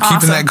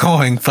keeping that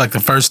going for like the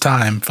first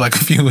time for like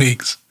a few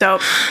weeks.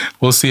 Dope.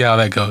 We'll see how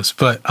that goes.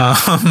 But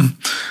then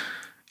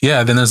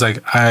there's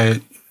like,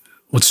 I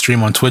would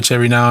stream on Twitch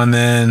every now and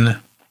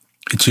then.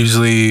 It's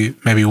usually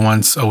maybe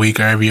once a week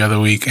or every other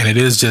week. And it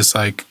is just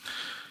like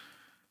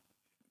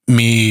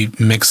me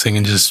mixing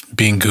and just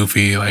being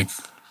goofy, like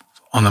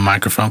on the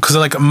microphone. Cause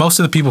like most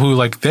of the people who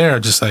like there are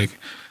just like,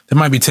 there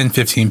might be 10,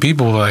 15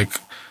 people, like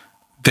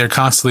they're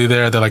constantly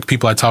there. They're like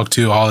people I talk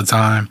to all the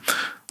time.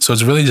 So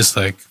it's really just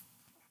like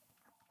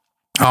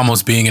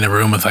almost being in a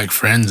room with like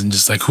friends and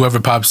just like whoever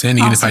pops in,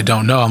 even if I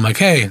don't know, I'm like,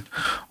 hey,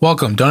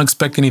 welcome. Don't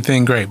expect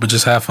anything great, but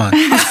just have fun.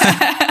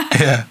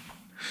 Yeah.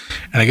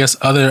 And I guess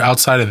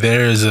outside of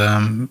there is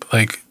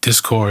like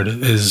Discord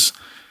is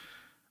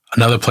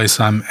another place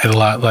I'm at a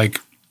lot. Like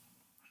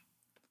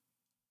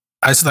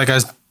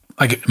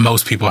like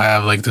most people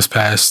have like this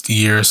past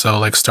year or so,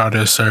 like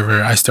started a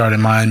server. I started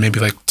mine maybe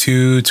like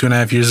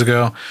 2.5 years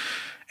ago.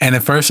 And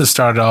at first it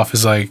started off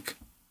as like,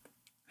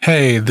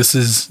 hey, this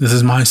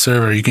is my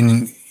server. You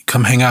can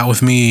come hang out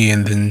with me.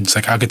 And then it's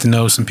like, I'll get to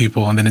know some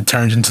people. And then it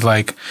turned into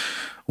like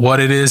what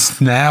it is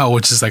now,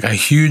 which is like a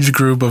huge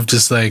group of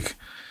just like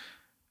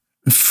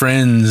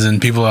friends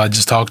and people I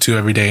just talk to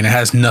every day. And it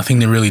has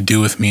nothing to really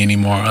do with me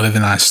anymore other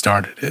than I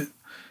started it.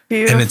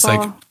 Beautiful. And it's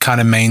like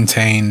kind of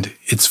maintained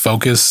its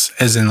focus,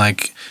 as in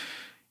like,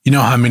 you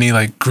know how many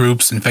like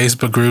groups and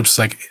Facebook groups,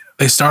 like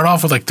they start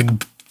off with like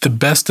the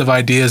best of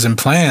ideas and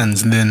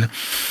plans. And then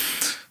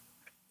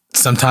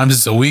sometimes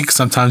it's a week,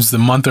 sometimes it's a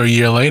month or a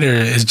year later,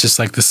 it's just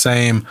like the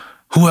same.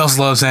 Who else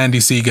loves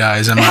Andy C,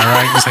 guys? Am I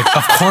right? It's like,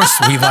 of course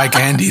we like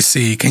Andy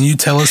C. Can you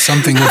tell us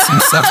something with some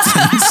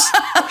substance?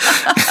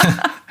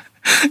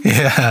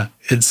 Yeah,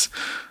 it's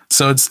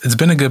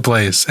been a good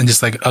place, and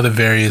just like other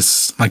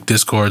various like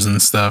Discords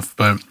and stuff.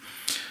 But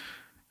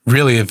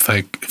really, if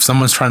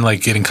someone's trying to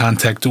like get in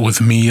contact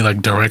with me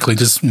like directly,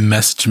 just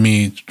message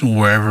me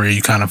wherever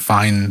you kind of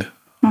find,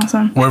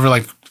 wherever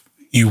like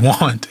you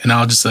want, and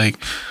I'll just like,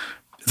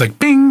 it's like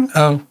bing,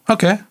 oh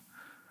okay,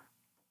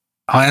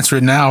 I'll answer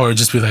it now, or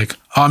just be like,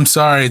 oh, I'm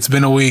sorry, it's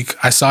been a week,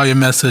 I saw your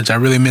message, I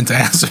really meant to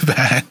answer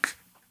back.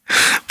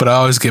 But I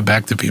always get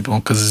back to people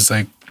because it's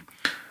like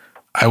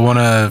I want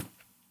to.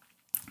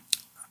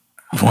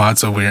 Well,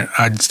 it's so weird.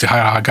 I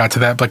got to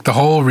that. Like the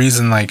whole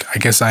reason, like, I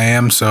guess I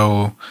am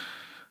so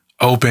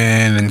open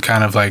and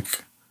kind of like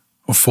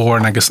for,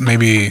 and I guess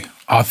maybe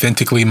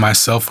authentically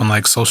myself on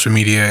like social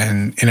media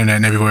and internet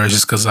and everywhere is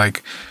just because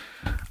like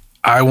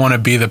I want to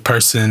be the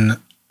person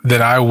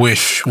that I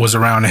wish was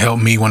around to help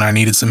me when I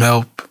needed some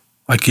help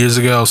like years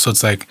ago. So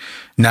it's like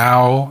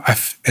now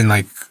in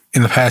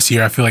the past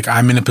year, I feel like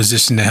I'm in a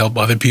position to help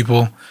other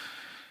people,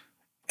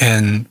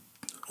 and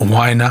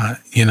why not,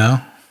 you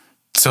know?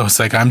 So it's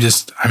like, I'm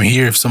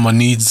here if someone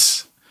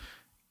needs,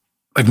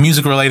 like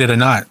music related or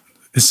not.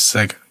 It's just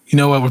like, you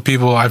know what, with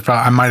people,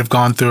 I might have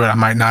gone through it, I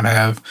might not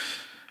have.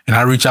 And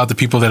I reach out to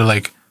people that are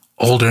like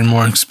older and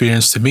more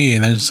experienced to me.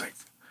 And they're just like,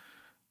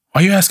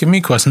 why are you asking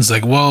me questions?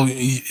 Like, well,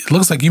 it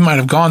looks like you might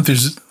have gone through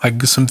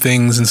like some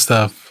things and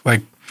stuff.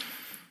 Like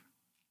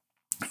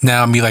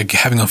now me like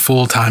having a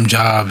full-time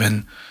job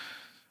and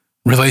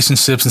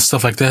relationships and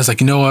stuff like that. It's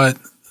like, you know what,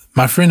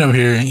 my friend over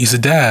here, he's a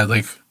dad.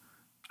 Like,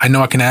 I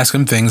know I can ask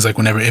him things like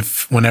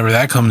whenever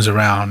that comes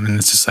around. And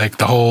it's just like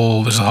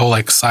there's a whole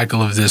like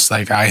cycle of this,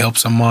 like I help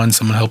someone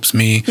helps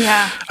me.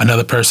 Yeah.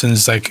 Another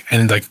person's like,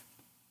 and like,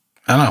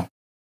 I don't know,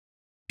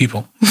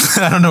 people.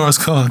 I don't know where I was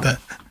going with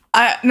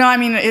that. No, I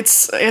mean,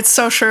 it's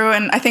so true.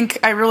 And I think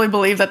I really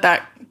believe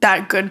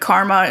that good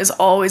karma is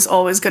always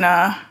going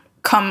to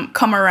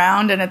come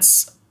around, and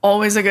it's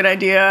always a good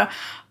idea.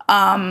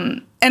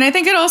 And I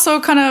think it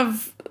also kind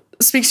of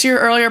speaks to your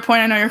earlier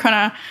point. I know you're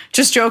kind of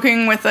just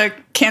joking with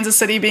like Kansas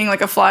City being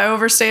like a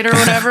flyover state or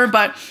whatever,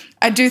 but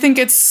I do think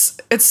it's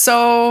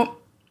so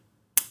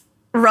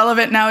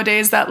relevant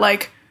nowadays that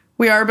like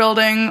we are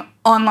building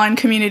online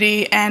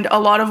community, and a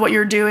lot of what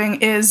you're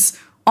doing is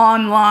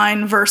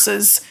online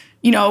versus,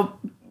 you know,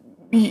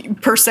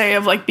 per se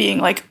of like being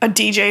like a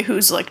DJ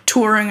who's like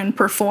touring and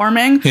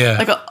performing. Yeah.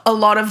 Like a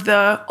lot of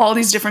all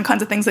these different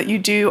kinds of things that you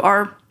do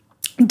are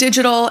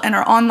digital and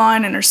are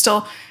online and are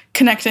still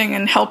connecting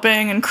and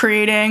helping and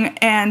creating.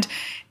 And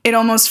it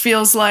almost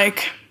feels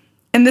like,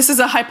 and this is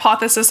a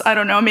hypothesis, I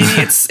don't know, maybe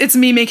it's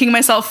me making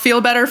myself feel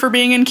better for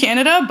being in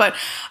Canada, but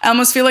I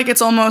almost feel like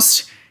it's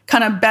almost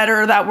kind of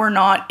better that we're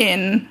not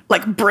in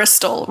like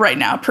Bristol right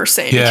now per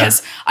se,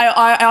 because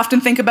I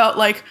often think about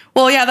like,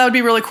 well, yeah, that would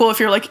be really cool if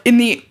you're like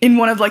in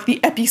one of like the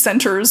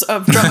epicenters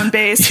of drum and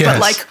bass, yes. But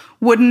like,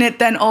 wouldn't it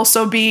then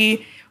also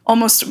be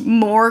almost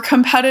more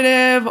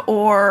competitive?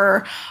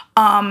 Or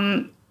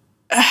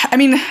I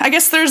mean, I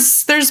guess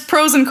there's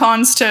pros and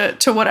cons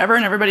to whatever,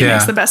 and everybody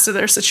makes the best of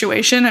their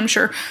situation. I'm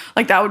sure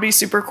like that would be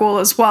super cool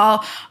as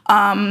well.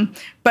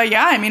 But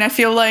yeah, I mean, I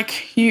feel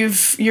like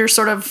you're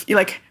sort of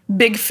like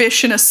big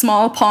fish in a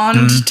small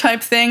pond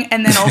type thing.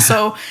 And then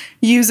also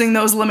using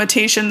those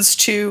limitations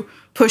to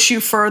push you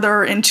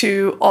further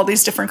into all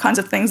these different kinds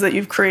of things that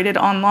you've created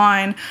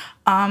online.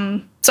 So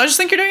I just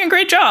think you're doing a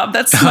great job.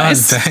 That's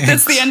nice.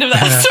 That's the end of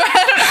that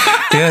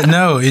story. Yeah,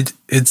 no,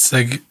 it's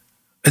like,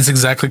 it's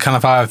exactly kind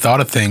of how I've thought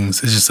of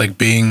things. It's just like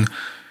being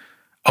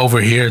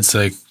over here. It's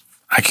like,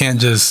 I can't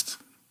just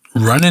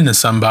run into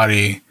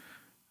somebody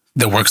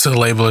that works at a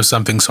label or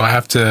something. So I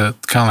have to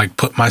kind of like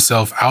put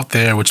myself out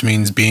there, which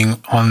means being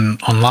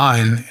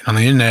online on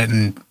the internet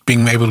and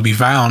being able to be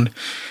found.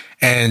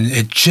 And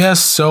it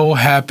just so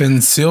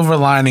happened, silver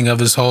lining of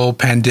this whole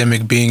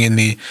pandemic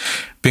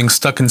being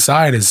stuck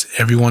inside is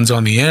everyone's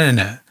on the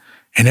internet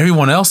and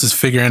everyone else is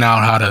figuring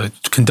out how to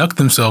conduct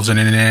themselves on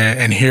the internet.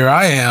 And here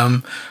I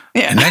am,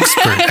 an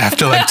expert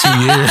after like 2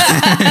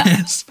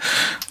 years.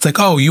 It's like,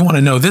 oh, you want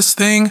to know this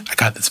thing? I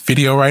got this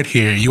video right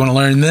here. You want to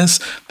learn this?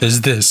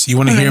 There's this. You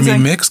want to hear me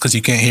mix because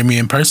you can't hear me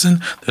in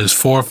person? There's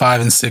 4,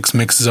 5, and 6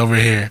 mixes over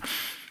here.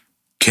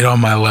 Get on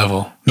my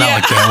level. Not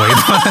like that way,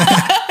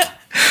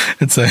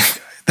 but it's like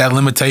that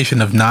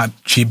limitation of not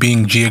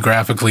being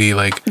geographically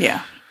like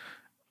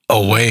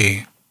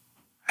away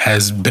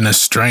has been a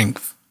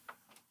strength.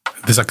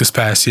 This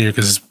past year,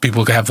 because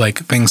people have like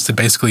things to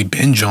basically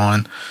binge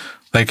on.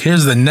 Like,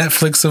 here's the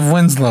Netflix of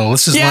Winslow.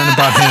 Let's just learn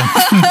about him.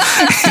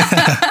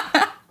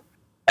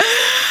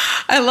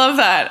 I love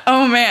that.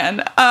 Oh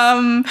man.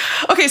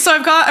 Okay, so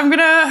I'm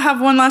gonna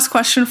have one last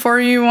question for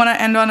you. I want to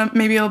end on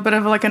maybe a little bit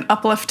of like an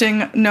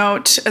uplifting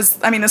note.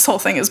 This whole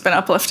thing has been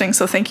uplifting.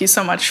 So thank you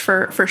so much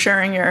for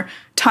sharing your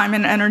time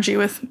and energy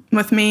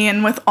with me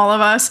and with all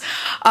of us.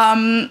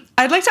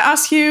 I'd like to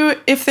ask you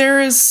if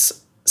there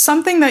is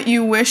something that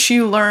you wish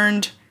you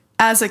learned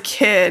as a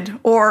kid,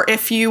 or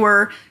if you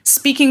were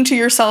speaking to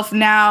yourself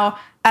now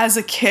as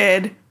a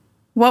kid,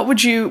 what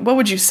would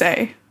you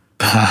say?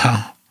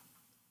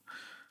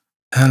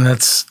 And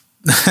that's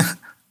a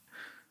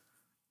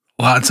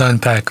lot to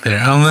unpack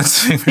there.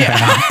 Let's figure it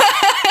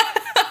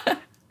out.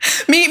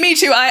 Me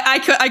too.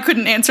 I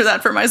couldn't answer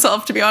that for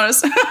myself, to be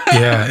honest.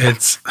 Yeah,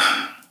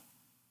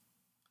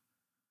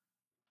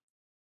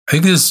 I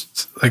think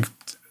it's like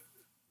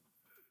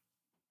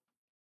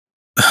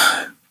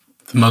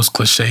the most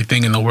cliche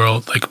thing in the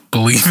world, like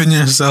believe in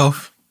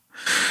yourself,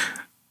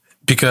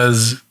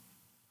 because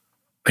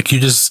like you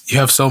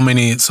have so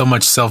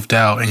much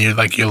self-doubt and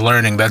you're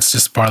learning. That's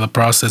just part of the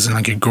process. And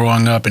like you're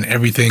growing up and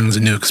everything's a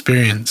new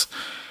experience.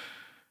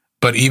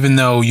 But even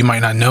though you might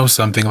not know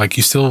something, like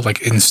you still like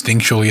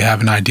instinctually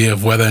have an idea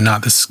of whether or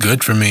not this is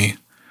good for me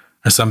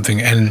or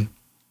something. And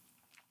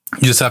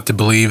you just have to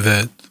believe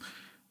that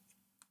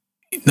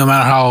no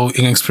matter how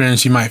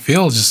inexperienced you might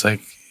feel, just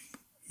like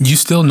you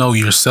still know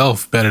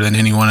yourself better than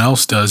anyone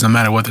else does, no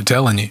matter what they're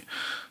telling you.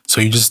 So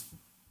you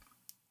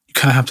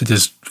kind of have to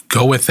just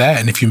go with that.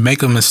 And if you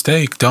make a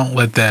mistake, don't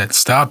let that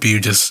stop you.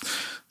 Just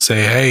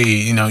say, hey,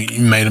 you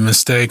made a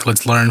mistake.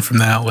 Let's learn from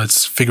that.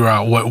 Let's figure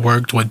out what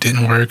worked, what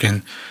didn't work,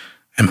 and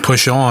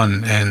push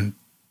on. And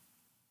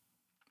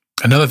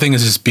another thing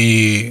is just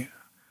I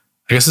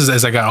guess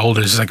as I got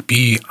older, just like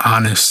be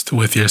honest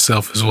with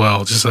yourself as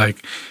well. Just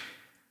like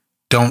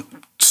don't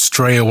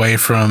stray away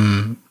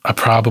from a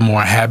problem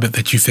or a habit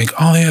that you think,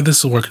 oh yeah,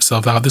 this will work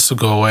itself out, this will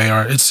go away,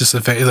 or it's just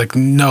like,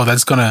 no,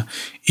 that's gonna,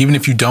 even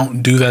if you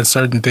don't do that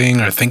certain thing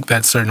or think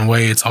that certain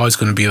way, it's always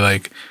gonna be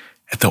like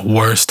at the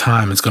worst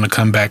time, it's gonna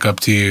come back up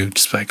to you,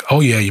 just like, oh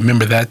yeah, you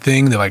remember that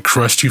thing that like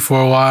crushed you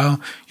for a while?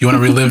 You want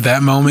to relive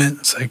that moment?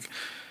 It's like,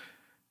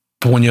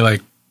 but when you're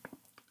like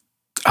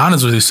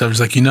honest with yourself, it's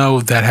like,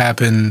 that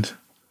happened,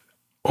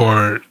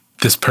 or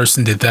this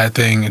person did that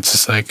thing. It's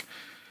just like,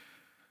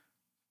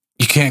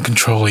 you can't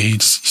control it. You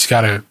just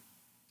gotta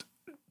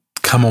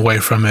come away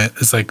from it.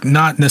 It's like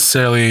not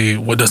necessarily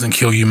what doesn't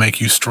kill you make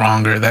you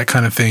stronger, that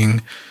kind of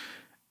thing.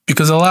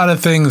 Because a lot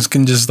of things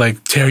can just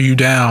like tear you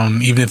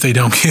down, even if they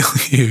don't kill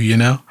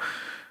you,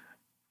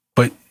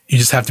 But you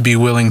just have to be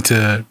willing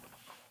to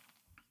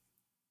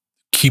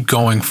keep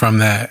going from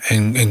that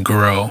and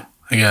grow,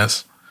 I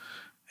guess.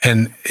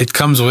 And it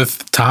comes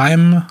with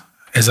time.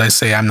 As I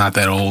say, I'm not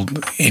that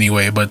old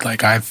anyway, but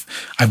like I've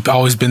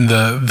always been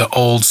the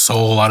old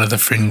soul out of the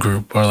friend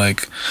group, or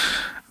like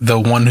the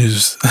one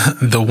who's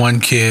the one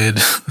kid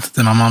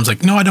that my mom's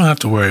like, no, I don't have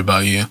to worry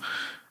about you.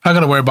 I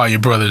gotta worry about your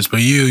brothers,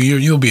 but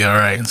you'll be all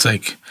right. It's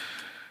like,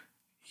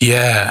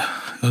 yeah,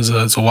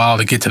 it's a while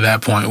to get to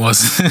that point,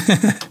 wasn't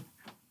it?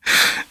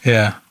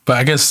 Yeah, but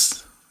I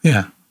guess,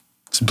 yeah,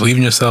 just believe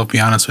in yourself, be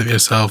honest with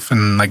yourself,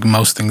 and like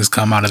most things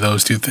come out of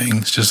those two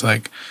things. Just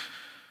like,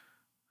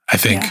 I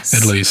think,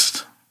 at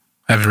least.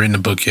 I haven't written a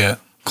book yet,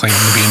 claiming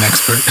to be an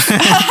expert.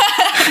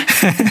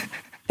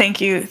 Thank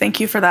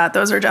you for that.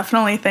 Those are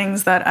definitely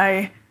things that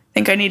I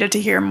think I needed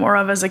to hear more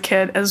of as a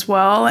kid as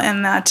well,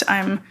 and that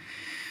I'm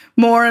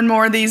more and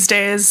more these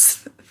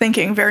days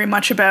thinking very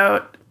much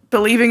about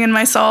believing in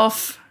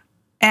myself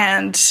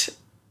and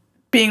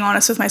being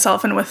honest with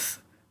myself and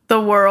with the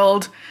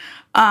world.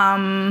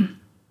 There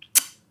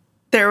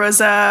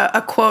was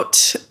a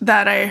quote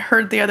that I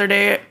heard the other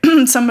day.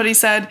 Somebody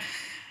said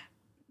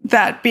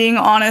that being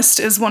honest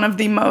is one of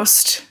the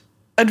most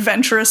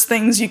adventurous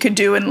things you could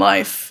do in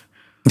life,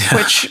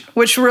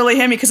 which really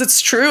hit me, because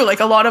it's true. Like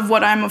a lot of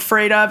what I'm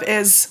afraid of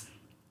is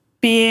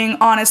being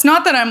honest.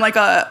 Not that I'm like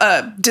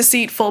a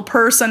deceitful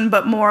person,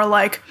 but more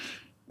like,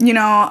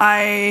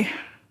 I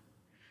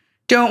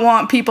don't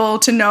want people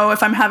to know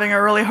if I'm having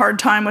a really hard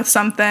time with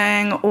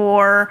something,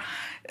 or,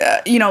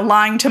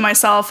 lying to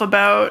myself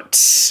about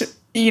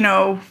you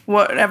know,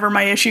 whatever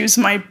my issues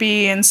might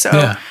be. And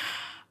so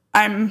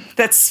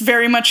that's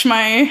very much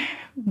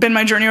been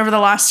my journey over the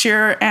last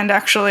year. And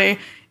actually,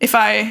 if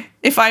I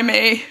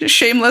may,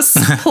 shameless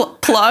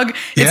plug,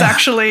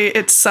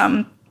 it's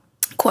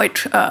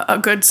quite a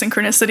good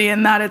synchronicity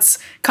in that it's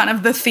kind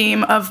of the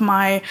theme of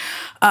my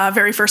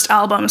very first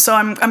album. So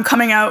I'm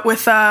coming out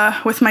with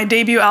my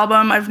debut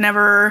album. I've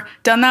never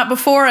done that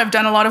before. I've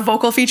done a lot of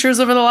vocal features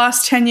over the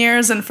last 10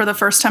 years. And for the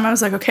first time, I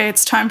was like, okay,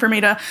 it's time for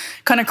me to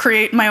kind of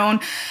create my own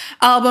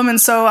album.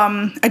 And so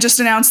I just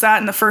announced that,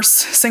 and the first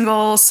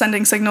single,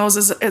 Sending Signals,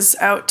 is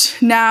out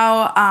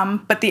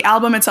now. But the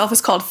album itself is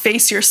called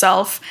Face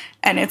Yourself,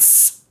 and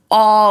it's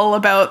all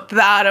about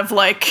that of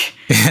like,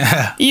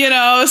 you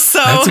know, so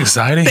that's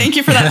exciting. Thank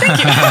you for that. Thank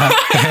you.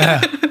 I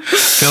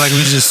feel like we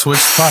just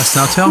switched spots.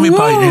 Now tell me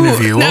about your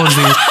interview. What was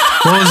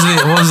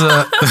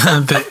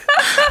the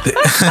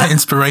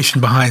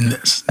inspiration behind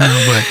this? No,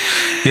 but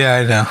yeah,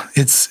 I know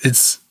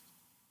it's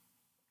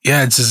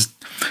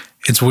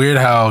weird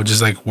how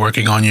just like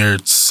working on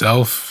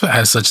yourself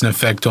has such an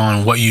effect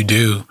on what you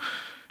do.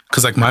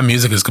 Cause like my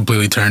music is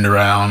completely turned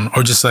around,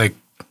 or just like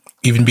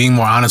even being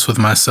more honest with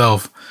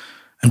myself.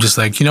 I'm just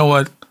like, you know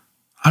what?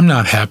 I'm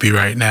not happy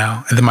right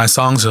now. And then my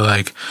songs are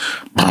like,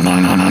 no.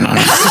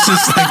 It's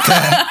just like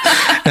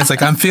that. And it's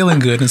like, I'm feeling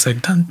good. And it's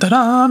like, dun, da,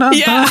 da, da,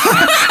 yeah.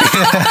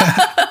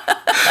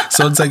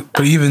 So it's like,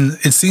 but even,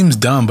 it seems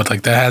dumb, but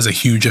like that has a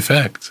huge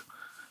effect.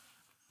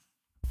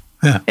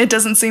 Yeah. It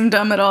doesn't seem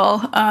dumb at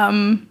all.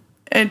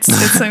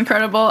 It's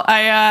incredible.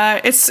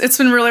 It's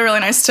been really,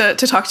 really nice to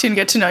talk to you and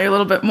get to know you a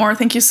little bit more.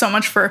 Thank you so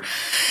much for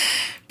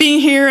being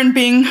here and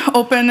being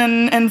open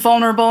and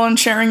vulnerable and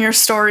sharing your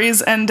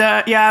stories. And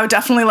I would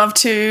definitely love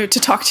to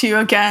talk to you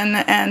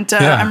again. And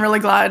I'm really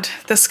glad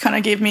this kind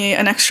of gave me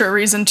an extra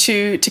reason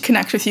to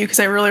connect with you, because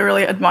I really,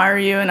 really admire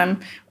you, and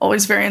I'm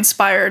always very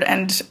inspired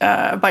and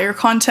by your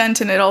content,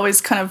 and it always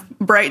kind of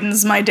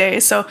brightens my day.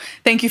 So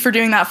thank you for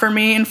doing that for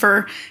me and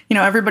for, you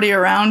know, everybody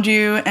around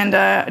you. And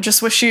I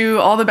just wish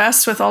you all the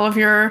best with all of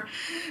your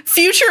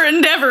future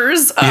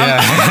endeavors.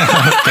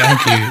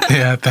 Thank you.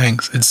 Yeah,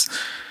 thanks.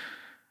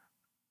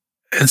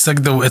 It's like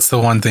it's the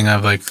one thing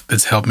I've like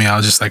that's helped me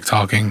out, just like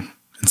talking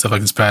and stuff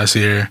like this past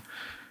year,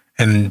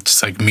 and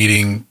just like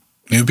meeting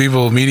new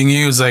people, meeting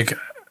you is like,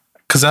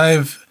 because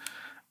I've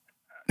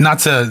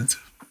not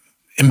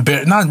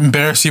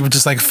embarrass you, but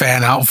just like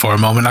fan out for a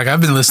moment. Like I've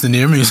been listening to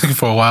your music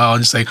for a while,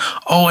 and just like,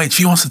 oh wait,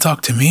 she wants to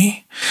talk to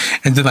me,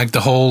 and then like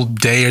the whole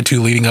day or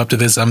two leading up to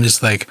this, I'm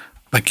just like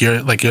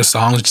your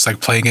songs just like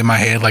playing in my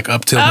head like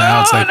up till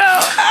now. It's like.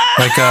 No.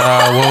 Like,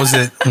 what was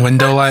it?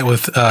 Window Light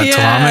with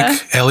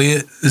Talamic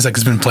Elliott is like,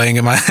 it's been playing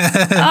in my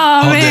head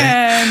all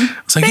man. day.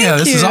 It's like,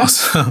 this is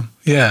awesome.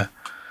 Yeah.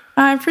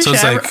 I appreciate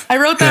it. Like, I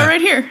wrote that right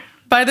here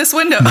by this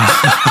window.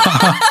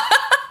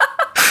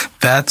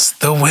 That's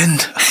the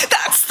window.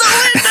 That's the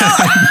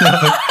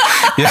window.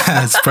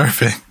 Yeah, it's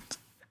perfect.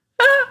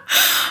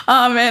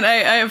 Oh man,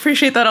 I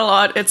appreciate that a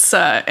lot. It's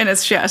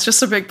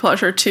just a big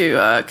pleasure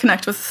to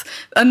connect with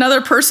another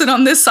person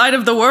on this side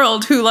of the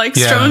world who likes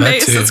drum and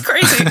bass. It's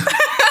crazy.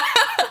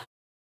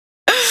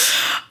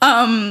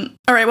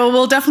 All right, well,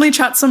 we'll definitely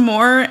chat some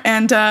more,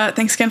 and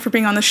thanks again for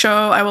being on the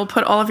show. I will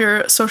put all of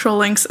your social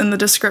links in the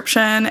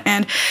description,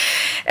 and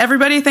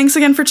everybody, thanks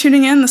again for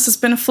tuning in. This has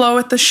been Flo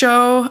with the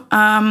show.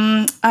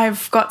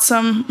 I've got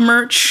some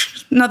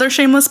merch, another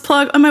shameless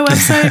plug on my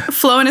website,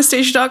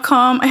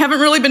 floanastasia.com. I haven't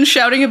really been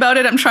shouting about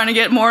it. I'm trying to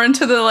get more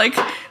into the, like,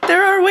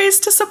 there are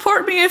ways to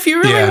support me if you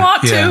really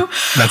want to.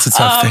 That's a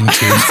tough thing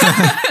too.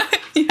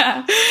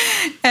 Yeah.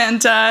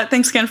 And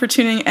thanks again for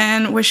tuning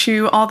in. Wish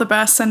you all the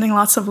best. Sending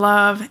lots of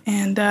love.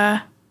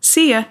 And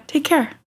see ya. Take care.